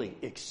daily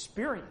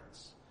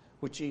experience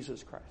with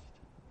Jesus Christ.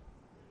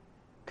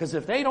 Because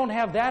if they don't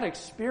have that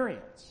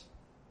experience,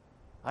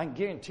 I can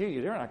guarantee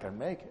you they're not going to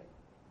make it.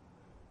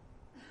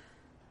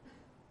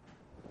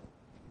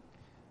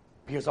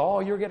 Because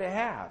all you're going to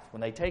have when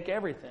they take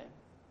everything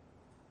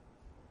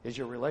is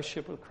your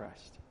relationship with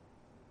Christ,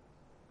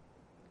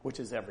 which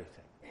is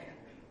everything.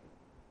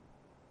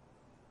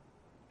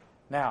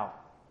 Now,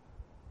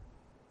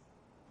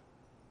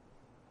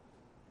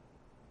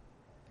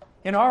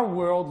 in our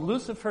world,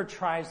 Lucifer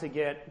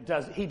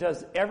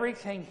does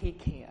everything he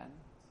can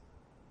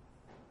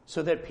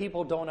so that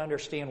people don't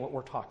understand what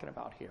we're talking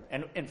about here.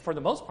 And for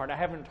the most part, I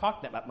haven't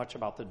talked that much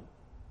about the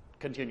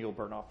continual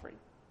burnt offering.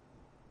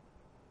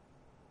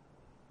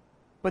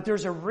 But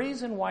there's a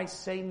reason why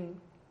Satan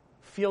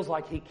feels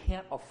like he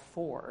can't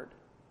afford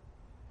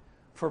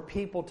for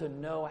people to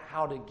know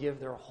how to give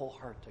their whole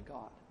heart to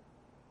God,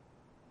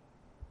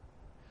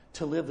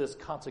 to live this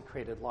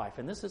consecrated life.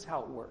 And this is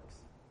how it works.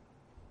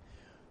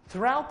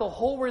 Throughout the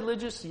whole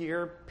religious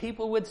year,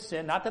 people would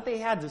sin, not that they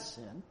had to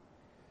sin,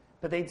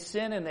 but they'd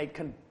sin and they'd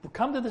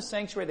come to the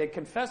sanctuary, they'd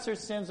confess their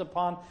sins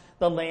upon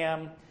the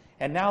Lamb,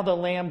 and now the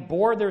Lamb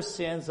bore their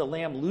sins, the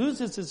Lamb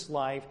loses its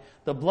life,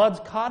 the blood's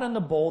caught in the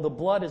bowl, the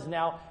blood is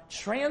now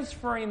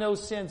transferring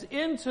those sins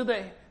into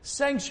the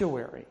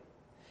sanctuary.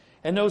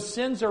 And those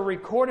sins are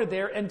recorded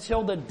there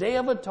until the Day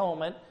of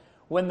Atonement,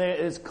 when it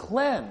is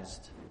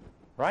cleansed,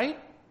 right?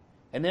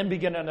 And then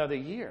begin another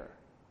year.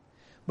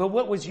 But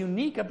what was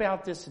unique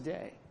about this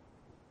day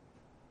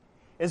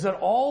is that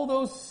all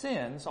those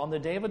sins on the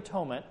Day of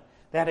Atonement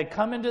that had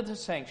come into the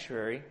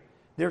sanctuary,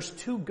 there's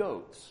two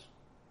goats.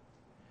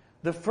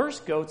 The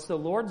first goat's the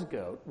Lord's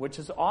goat, which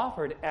is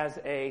offered as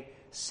a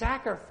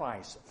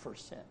sacrifice for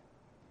sin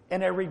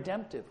in a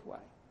redemptive way.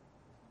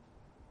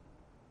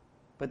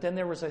 But then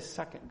there was a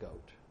second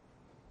goat.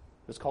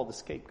 It was called the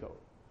scapegoat.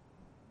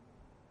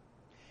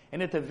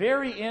 And at the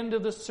very end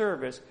of the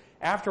service,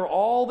 after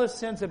all the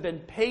sins have been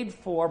paid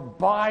for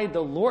by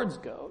the Lord's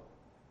goat,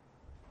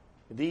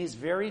 these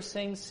very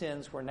same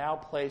sins were now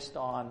placed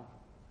on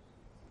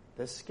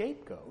the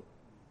scapegoat.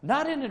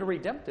 Not in a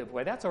redemptive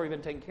way. That's already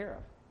been taken care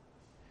of.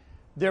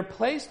 They're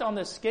placed on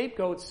the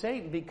scapegoat,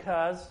 Satan,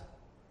 because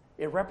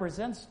it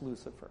represents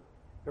Lucifer.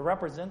 It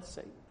represents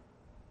Satan.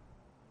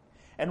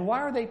 And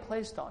why are they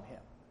placed on him?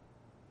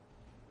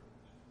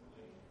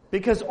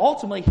 Because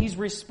ultimately he's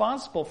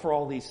responsible for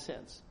all these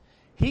sins.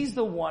 He's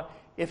the one.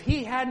 If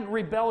he hadn't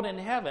rebelled in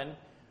heaven,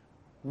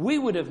 we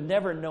would have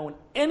never known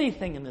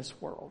anything in this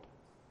world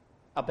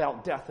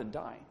about death and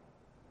dying.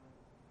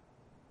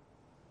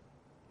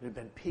 It would have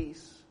been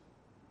peace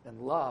and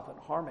love and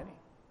harmony.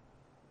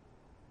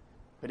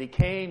 But he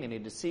came and he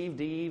deceived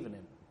Eve, and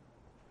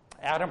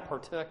Adam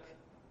partook.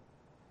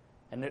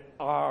 And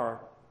our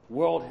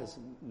world has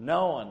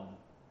known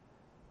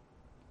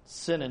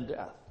sin and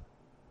death.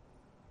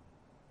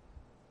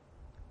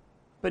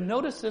 But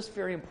notice this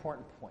very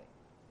important point.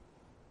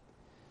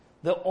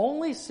 The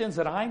only sins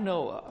that I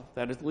know of,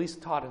 that is at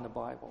least taught in the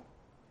Bible,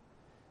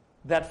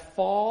 that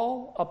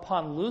fall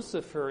upon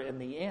Lucifer in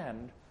the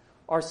end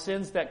are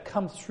sins that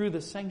come through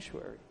the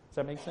sanctuary. Does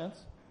that make sense?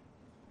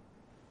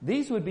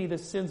 These would be the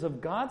sins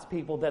of God's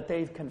people that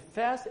they've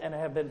confessed and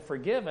have been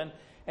forgiven,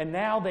 and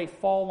now they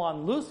fall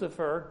on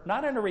Lucifer,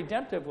 not in a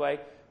redemptive way,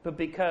 but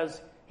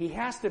because he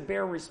has to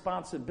bear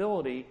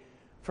responsibility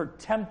for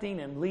tempting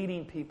and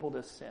leading people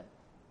to sin.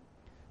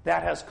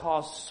 That has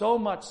caused so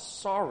much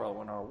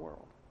sorrow in our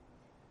world.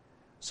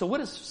 So what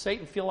does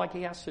Satan feel like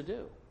he has to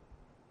do?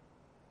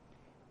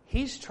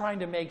 He's trying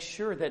to make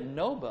sure that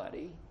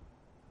nobody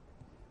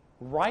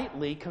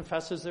rightly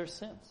confesses their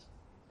sins,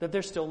 that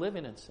they're still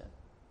living in sin.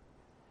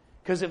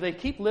 Because if they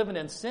keep living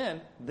in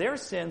sin, their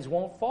sins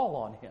won't fall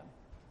on him.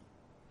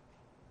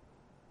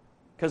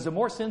 Because the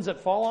more sins that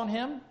fall on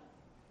him,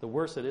 the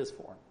worse it is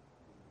for him.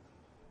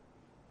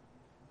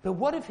 But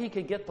what if he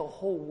could get the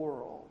whole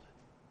world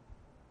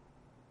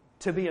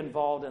to be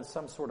involved in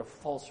some sort of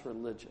false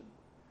religion,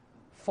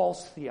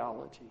 false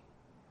theology,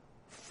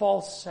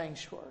 false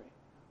sanctuary,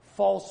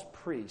 false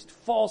priest,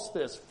 false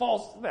this,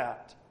 false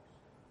that?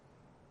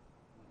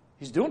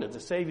 He's doing it to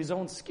save his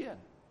own skin.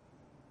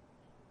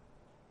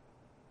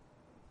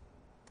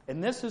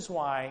 And this is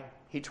why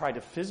he tried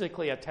to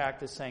physically attack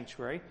the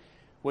sanctuary,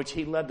 which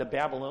he led the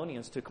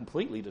Babylonians to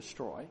completely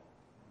destroy,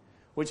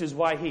 which is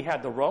why he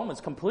had the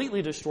Romans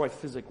completely destroy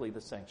physically the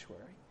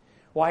sanctuary,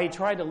 why he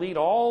tried to lead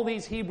all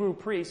these Hebrew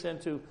priests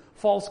into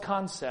false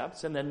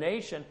concepts and the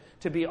nation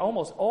to be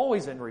almost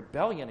always in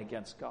rebellion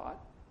against God.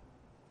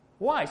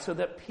 Why? So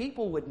that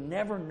people would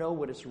never know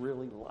what it's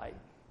really like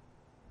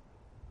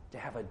to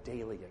have a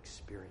daily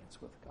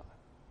experience with God.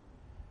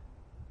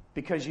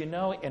 Because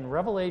in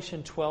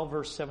Revelation 12,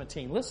 verse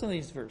 17, listen to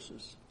these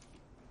verses.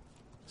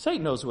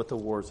 Satan knows what the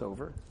war's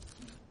over.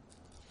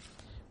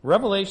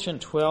 Revelation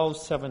 12,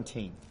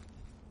 17.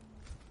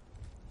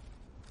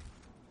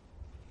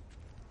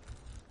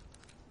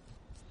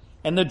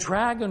 And the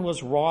dragon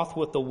was wroth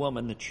with the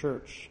woman, the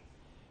church,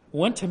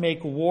 went to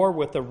make war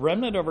with the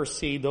remnant of her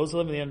seed, those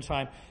living in the end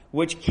time,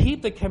 which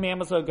keep the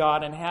commandments of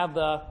God and have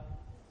the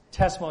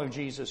testimony of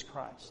Jesus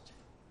Christ.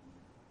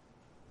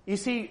 You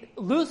see,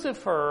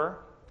 Lucifer,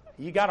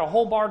 you got a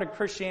whole part of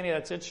Christianity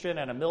that's interested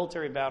in a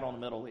military battle in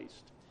the Middle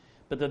East.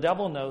 But the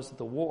devil knows that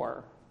the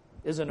war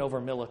isn't over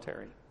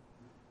military.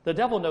 The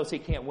devil knows he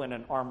can't win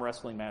an arm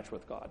wrestling match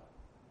with God.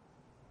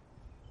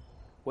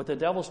 What the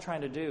devil's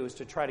trying to do is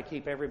to try to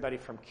keep everybody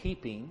from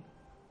keeping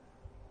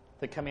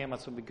the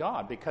commandments of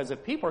God. Because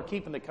if people are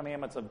keeping the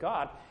commandments of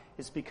God,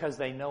 it's because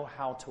they know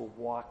how to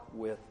walk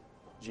with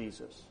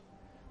Jesus.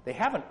 They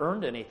haven't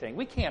earned anything.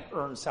 We can't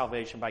earn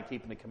salvation by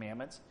keeping the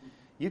commandments.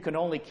 You can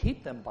only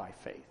keep them by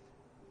faith.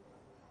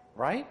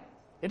 Right?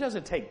 It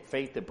doesn't take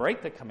faith to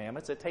break the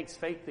commandments. It takes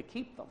faith to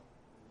keep them.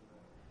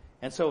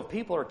 And so if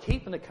people are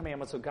keeping the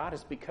commandments of God,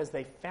 it's because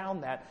they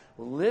found that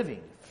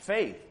living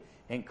faith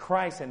in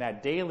Christ and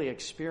that daily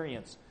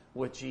experience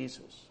with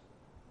Jesus.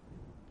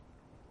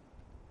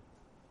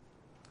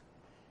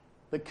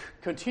 The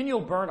continual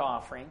burnt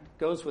offering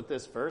goes with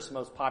this verse, the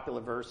most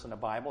popular verse in the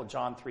Bible,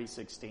 John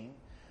 3:16.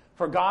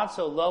 For God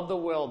so loved the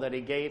world that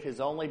he gave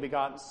his only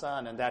begotten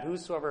Son, and that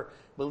whosoever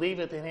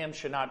believeth in him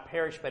should not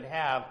perish but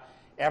have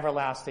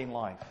everlasting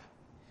life.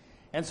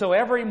 And so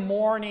every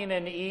morning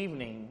and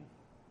evening,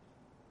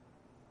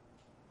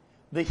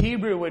 the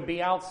Hebrew would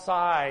be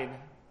outside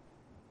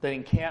the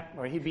encampment,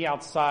 or he'd be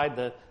outside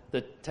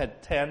the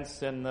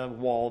tents and the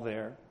wall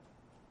there,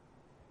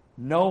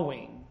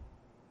 knowing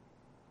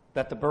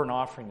that the burnt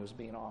offering was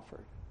being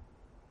offered.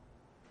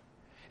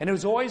 And it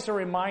was always to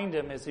remind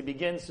him as he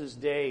begins his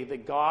day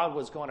that God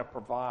was going to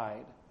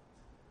provide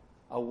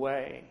a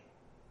way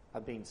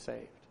of being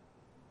saved.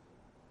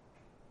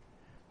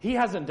 He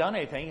hasn't done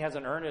anything. He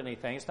hasn't earned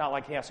anything. It's not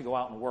like he has to go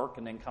out and work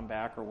and then come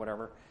back or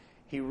whatever.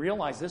 He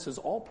realized this is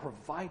all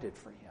provided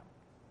for him.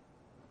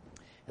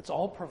 It's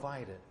all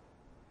provided.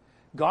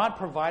 God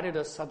provided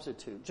a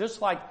substitute. Just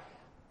like,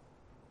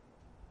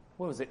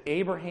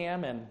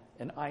 Abraham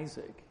and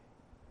Isaac.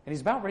 And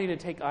he's about ready to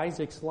take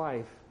Isaac's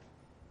life.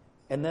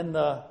 And then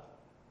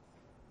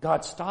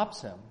God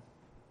stops him.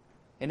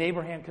 And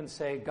Abraham can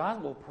say,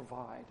 God will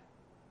provide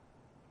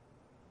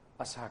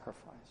a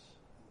sacrifice.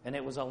 And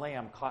it was a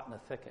lamb caught in the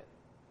thicket,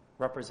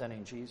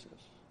 representing Jesus.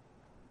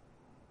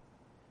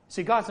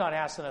 See, God's not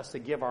asking us to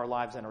give our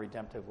lives in a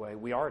redemptive way.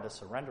 We are to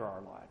surrender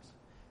our lives.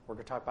 We're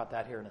going to talk about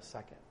that here in a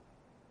second.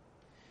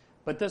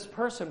 But this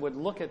person would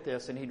look at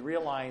this and he'd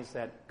realize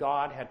that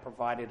God had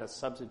provided a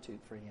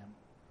substitute for him.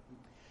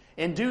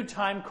 In due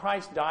time,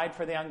 Christ died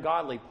for the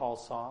ungodly, Paul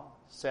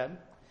said.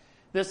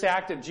 This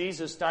act of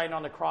Jesus dying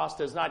on the cross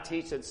does not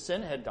teach that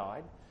sin had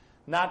died.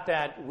 Not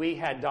that we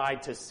had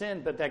died to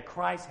sin, but that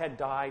Christ had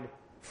died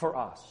for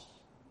us.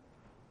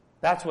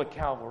 That's what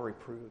Calvary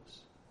proves.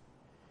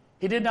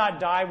 He did not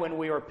die when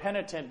we were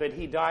penitent, but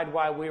he died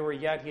while we were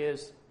yet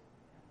his.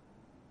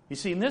 You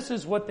see, and this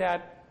is what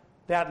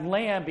that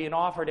lamb being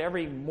offered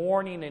every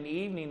morning and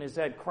evening is,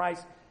 that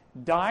Christ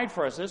died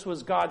for us. This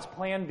was God's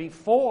plan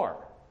before.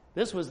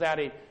 This was that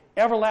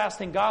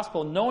everlasting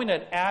gospel. Knowing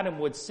that Adam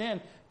would sin,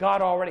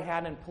 God already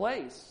had in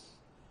place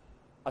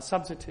a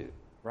substitute,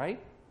 right?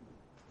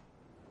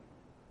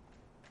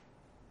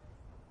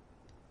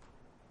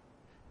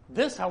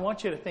 I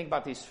want you to think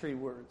about these 3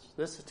 words.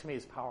 This, to me,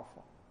 is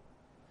powerful.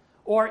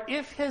 Or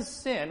if his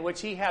sin,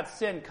 which he hath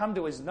sinned, come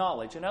to his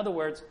knowledge. In other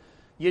words,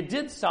 you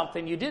did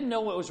something, you didn't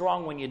know what was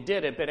wrong when you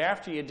did it, but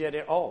after you did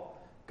it,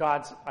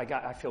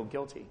 I feel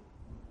guilty.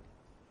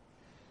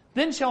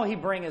 Then shall he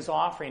bring his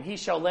offering. He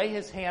shall lay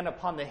his hand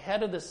upon the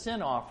head of the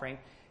sin offering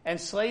and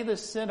slay the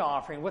sin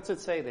offering. What's it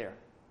say there?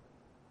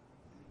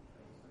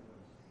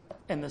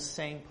 In the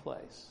same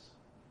place.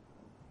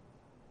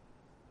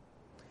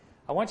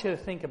 I want you to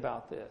think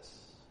about this.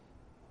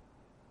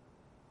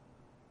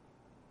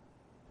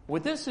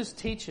 What this is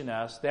teaching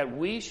us, that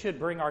we should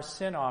bring our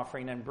sin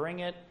offering and bring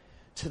it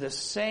to the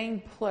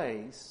same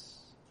place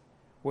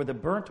where the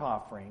burnt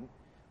offering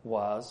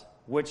was,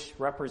 which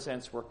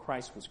represents where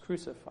Christ was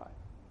crucified.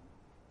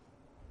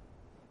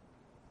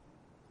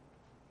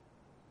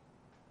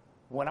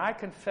 When I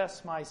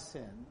confess my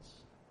sins,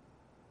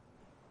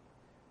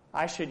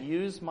 I should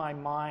use my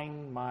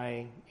mind,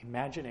 my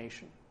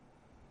imagination,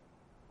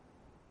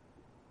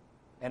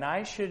 and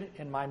I should,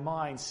 in my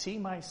mind, see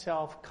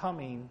myself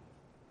coming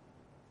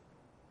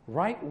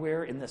right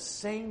where, in the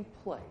same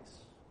place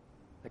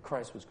that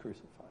Christ was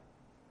crucified.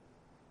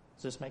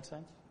 Does this make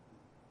sense?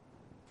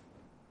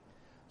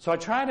 So I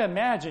try to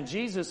imagine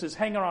Jesus is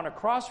hanging on a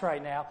cross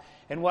right now,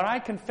 and when I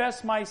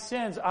confess my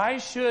sins, I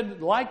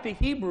should, like the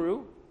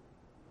Hebrew,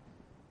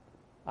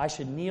 I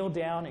should kneel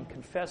down and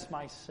confess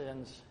my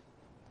sins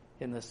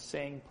in the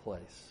same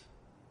place.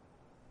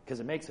 Because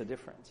it makes a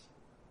difference.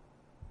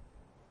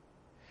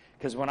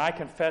 Because when I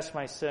confess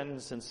my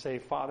sins and say,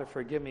 Father,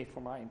 forgive me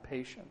for my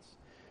impatience,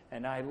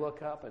 and I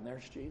look up and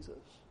there's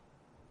Jesus,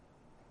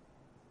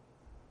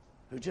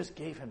 who just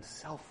gave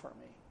himself for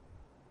me,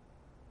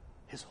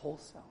 his whole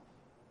self.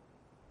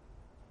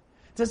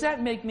 Does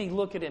that make me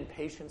look at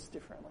impatience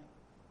differently?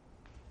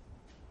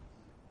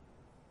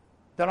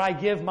 That I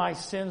give my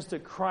sins to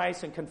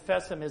Christ and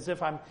confess them as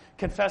if I'm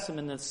confessing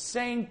them in the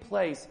same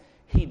place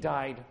he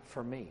died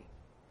for me.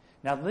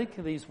 Now look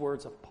at these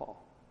words of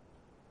Paul.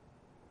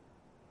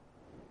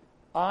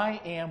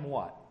 I am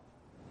what?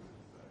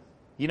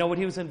 You know what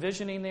he was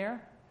envisioning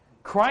there?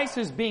 Christ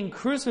is being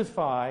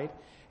crucified,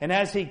 and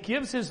as he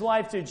gives his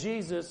life to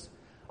Jesus,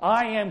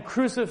 I am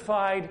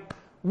crucified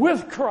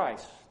with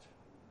Christ.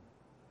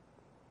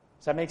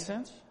 Does that make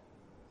sense?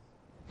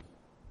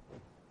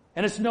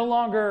 And it's no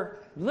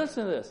longer,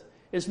 listen to this,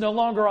 it's no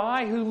longer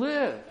I who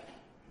live.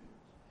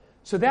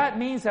 So that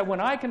means that when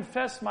I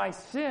confess my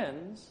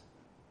sins,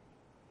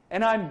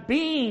 and I'm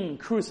being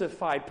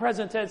crucified,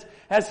 present tense,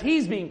 as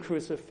he's being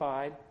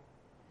crucified,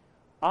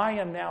 I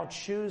am now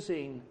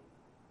choosing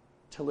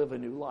to live a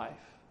new life.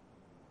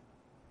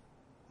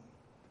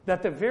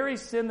 That the very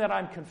sin that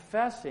I'm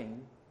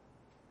confessing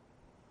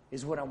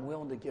is what I'm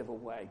willing to give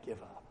away,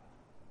 give up.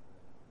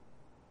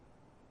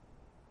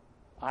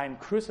 I am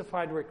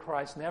crucified with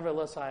Christ,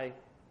 nevertheless I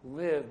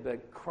live,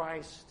 but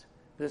Christ,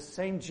 the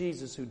same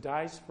Jesus who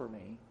dies for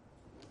me,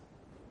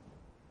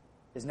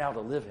 is now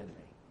to live in me.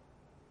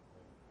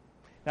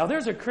 Now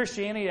there's a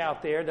Christianity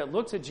out there that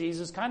looks at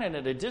Jesus kind of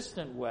in a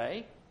distant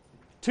way.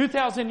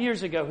 2,000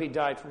 years ago he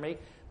died for me,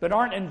 but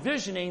aren't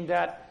envisioning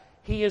that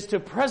he is to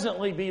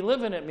presently be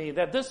living in me,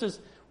 that this is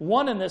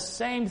one and the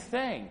same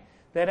thing,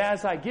 that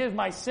as I give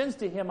my sins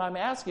to him, I'm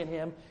asking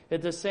him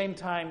at the same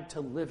time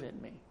to live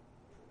in me.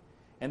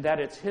 And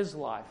that it's his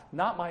life,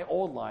 not my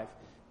old life,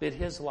 but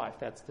his life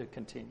that's to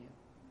continue.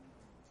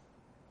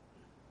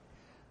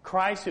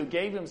 Christ, who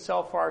gave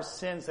himself for our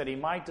sins that he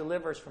might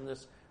deliver us from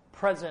this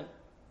present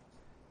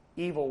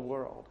evil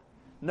world.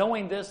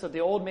 Knowing this, that the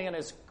old man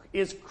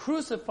is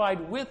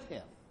crucified with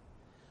him,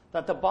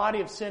 that the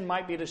body of sin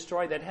might be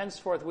destroyed, that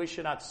henceforth we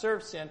should not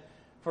serve sin,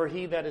 for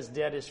he that is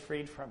dead is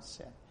freed from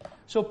sin.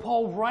 So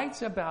Paul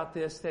writes about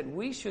this, that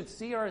we should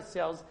see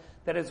ourselves,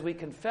 that as we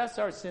confess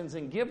our sins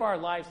and give our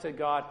lives to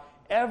God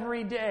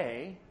every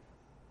day,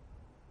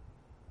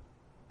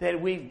 that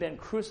we've been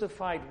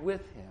crucified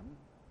with him,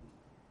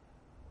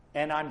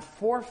 and I'm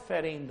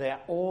forfeiting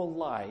that old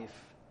life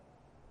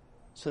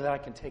so that I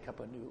can take up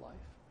a new life.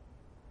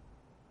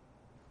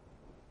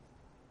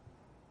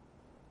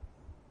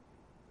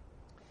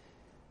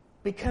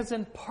 Because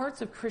in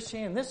parts of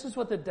Christianity, this is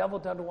what the devil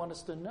doesn't want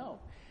us to know.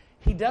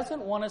 He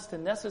doesn't want us to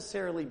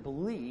necessarily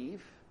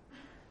believe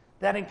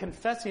that in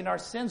confessing our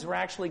sins we're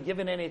actually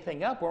giving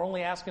anything up. We're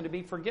only asking to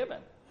be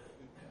forgiven.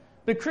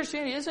 But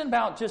Christianity isn't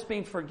about just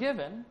being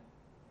forgiven.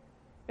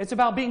 It's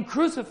about being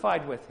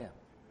crucified with him.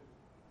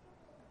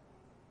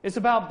 It's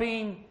about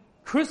being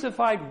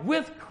crucified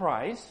with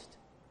Christ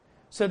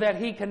so that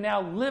he can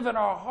now live in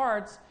our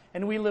hearts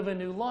and we live a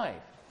new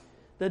life.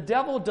 The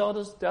devil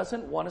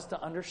doesn't want us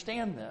to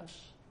understand this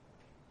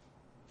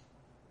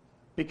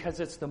because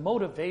it's the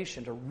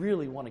motivation to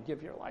really want to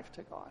give your life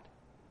to God.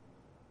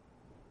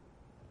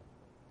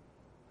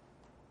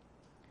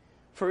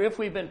 For if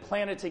we've been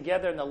planted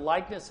together in the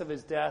likeness of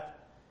his death,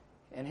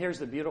 and here's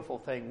the beautiful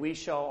thing, we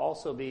shall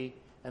also be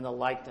in the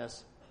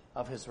likeness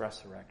of his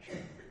resurrection.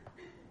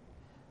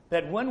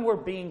 That when we're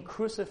being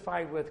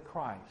crucified with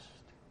Christ,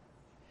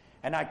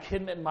 and I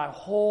commit my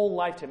whole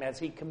life to him as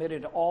he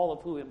committed all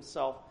of who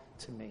himself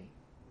to me,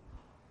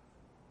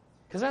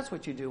 Because that's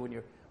what you do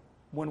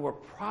when we're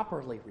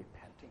properly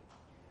repenting.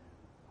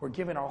 We're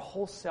giving our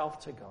whole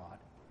self to God.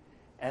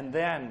 And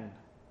then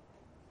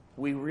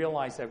we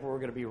realize that we're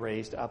going to be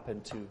raised up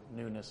into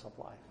newness of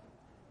life.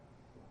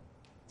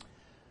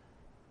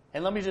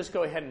 And let me just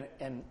go ahead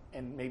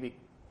and maybe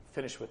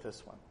finish with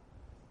this one.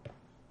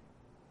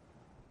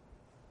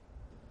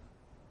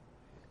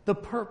 The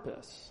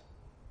purpose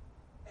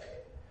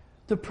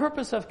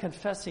of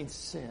confessing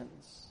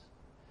sins,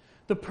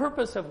 the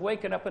purpose of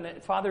waking up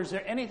and, Father, is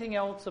there anything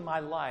else in my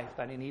life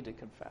that I need to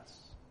confess?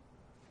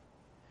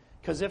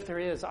 Because if there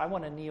is, I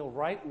want to kneel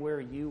right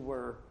where you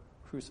were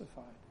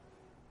crucified.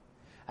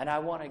 And I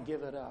want to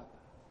give it up.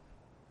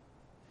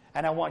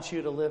 And I want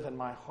you to live in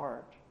my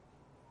heart.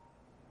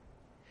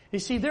 You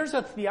see, there's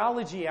a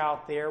theology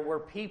out there where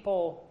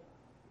people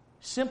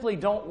simply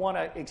don't want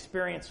to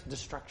experience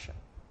destruction.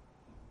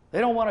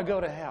 They don't want to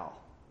go to hell.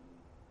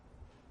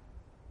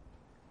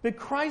 But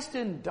Christ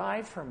didn't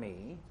die for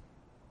me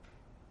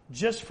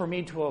just for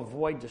me to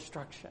avoid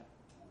destruction.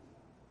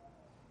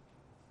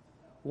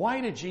 Why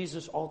did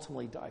Jesus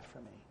ultimately die for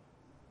me?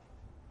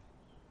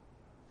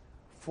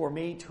 For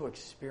me to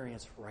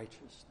experience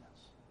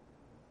righteousness.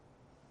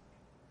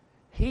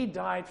 He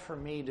died for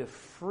me to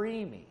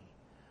free me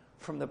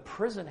from the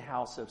prison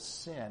house of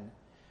sin,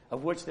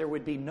 of which there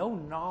would be no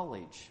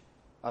knowledge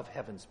of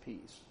heaven's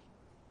peace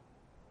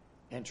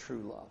and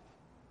true love.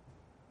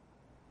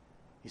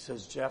 He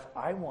says, Jeff,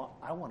 I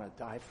want to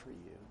die for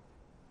you.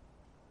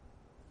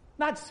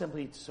 Not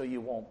simply so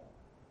you won't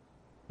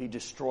be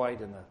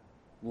destroyed in the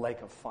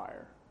lake of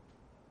fire.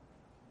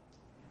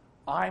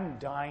 I'm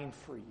dying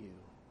for you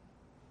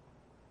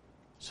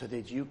so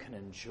that you can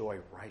enjoy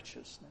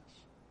righteousness.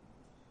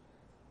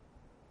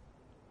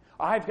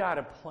 I've got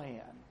a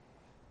plan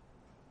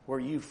where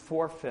you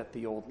forfeit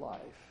the old life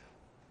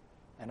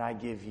and I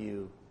give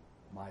you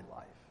my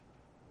life.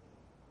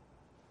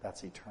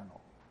 That's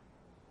eternal.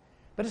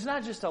 But it's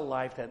not just a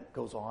life that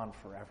goes on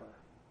forever.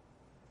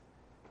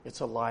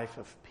 It's a life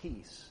of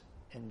peace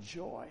and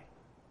joy.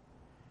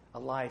 A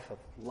life of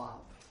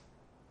love.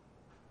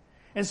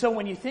 And so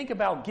when you think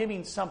about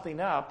giving something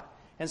up,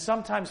 and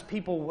sometimes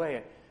people weigh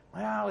it,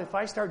 well, if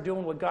I start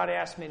doing what God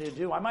asked me to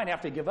do, I might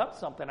have to give up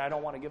something I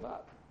don't want to give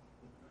up.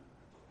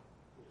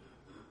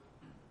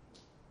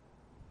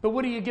 But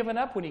what are you giving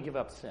up when you give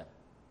up sin?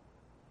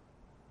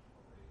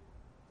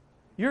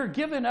 You're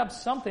giving up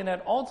something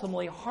that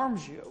ultimately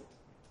harms you.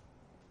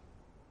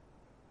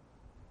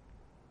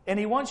 And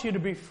He wants you to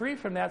be free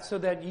from that so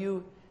that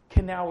you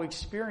can now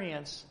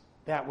experience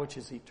that which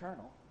is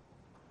eternal.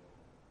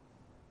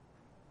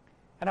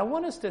 And I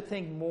want us to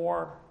think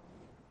more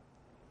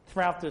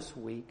throughout this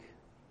week,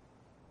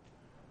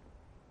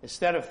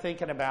 instead of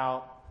thinking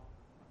about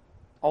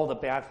all the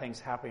bad things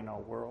happening in our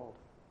world.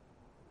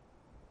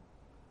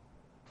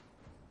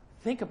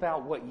 Think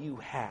about what you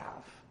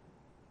have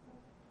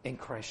in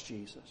Christ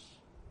Jesus.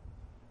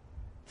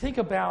 Think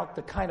about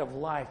the kind of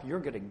life you're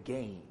going to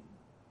gain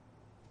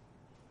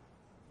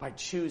by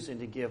choosing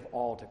to give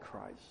all to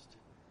Christ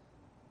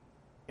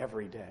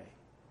every day.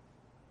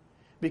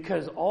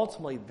 Because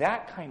ultimately,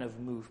 that kind of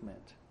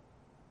movement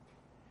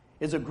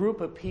is a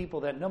group of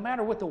people that no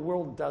matter what the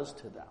world does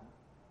to them,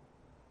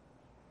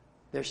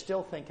 they're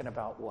still thinking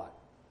about what?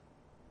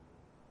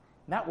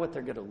 Not what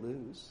they're going to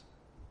lose,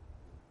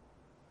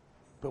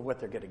 but what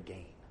they're going to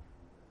gain.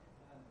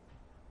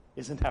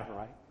 Isn't that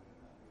right?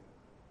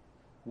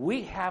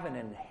 We have an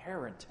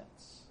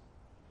inheritance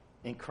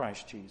in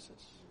Christ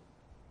Jesus.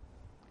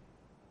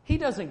 He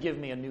doesn't give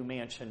me a new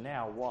mansion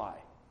now. Why?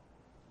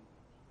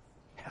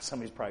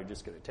 Somebody's probably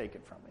just going to take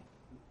it from me.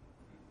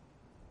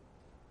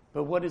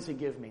 But what does He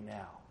give me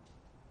now?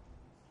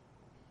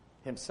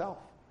 Himself.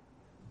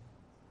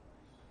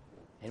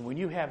 And when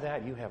you have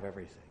that, you have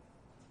everything.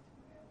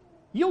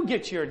 You'll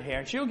get your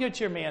inheritance. You'll get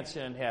your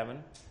mansion in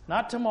heaven.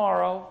 Not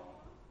tomorrow.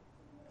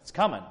 It's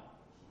coming.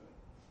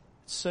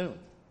 It's soon.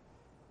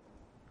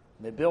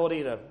 The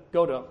ability to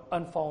go to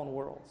unfallen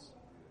worlds.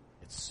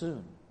 It's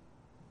soon.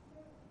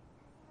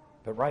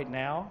 But right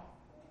now,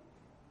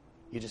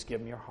 you just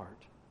give Him your heart.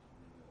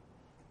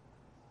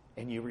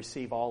 And you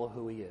receive all of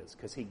who He is,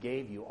 because He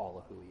gave you all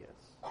of who He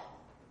is.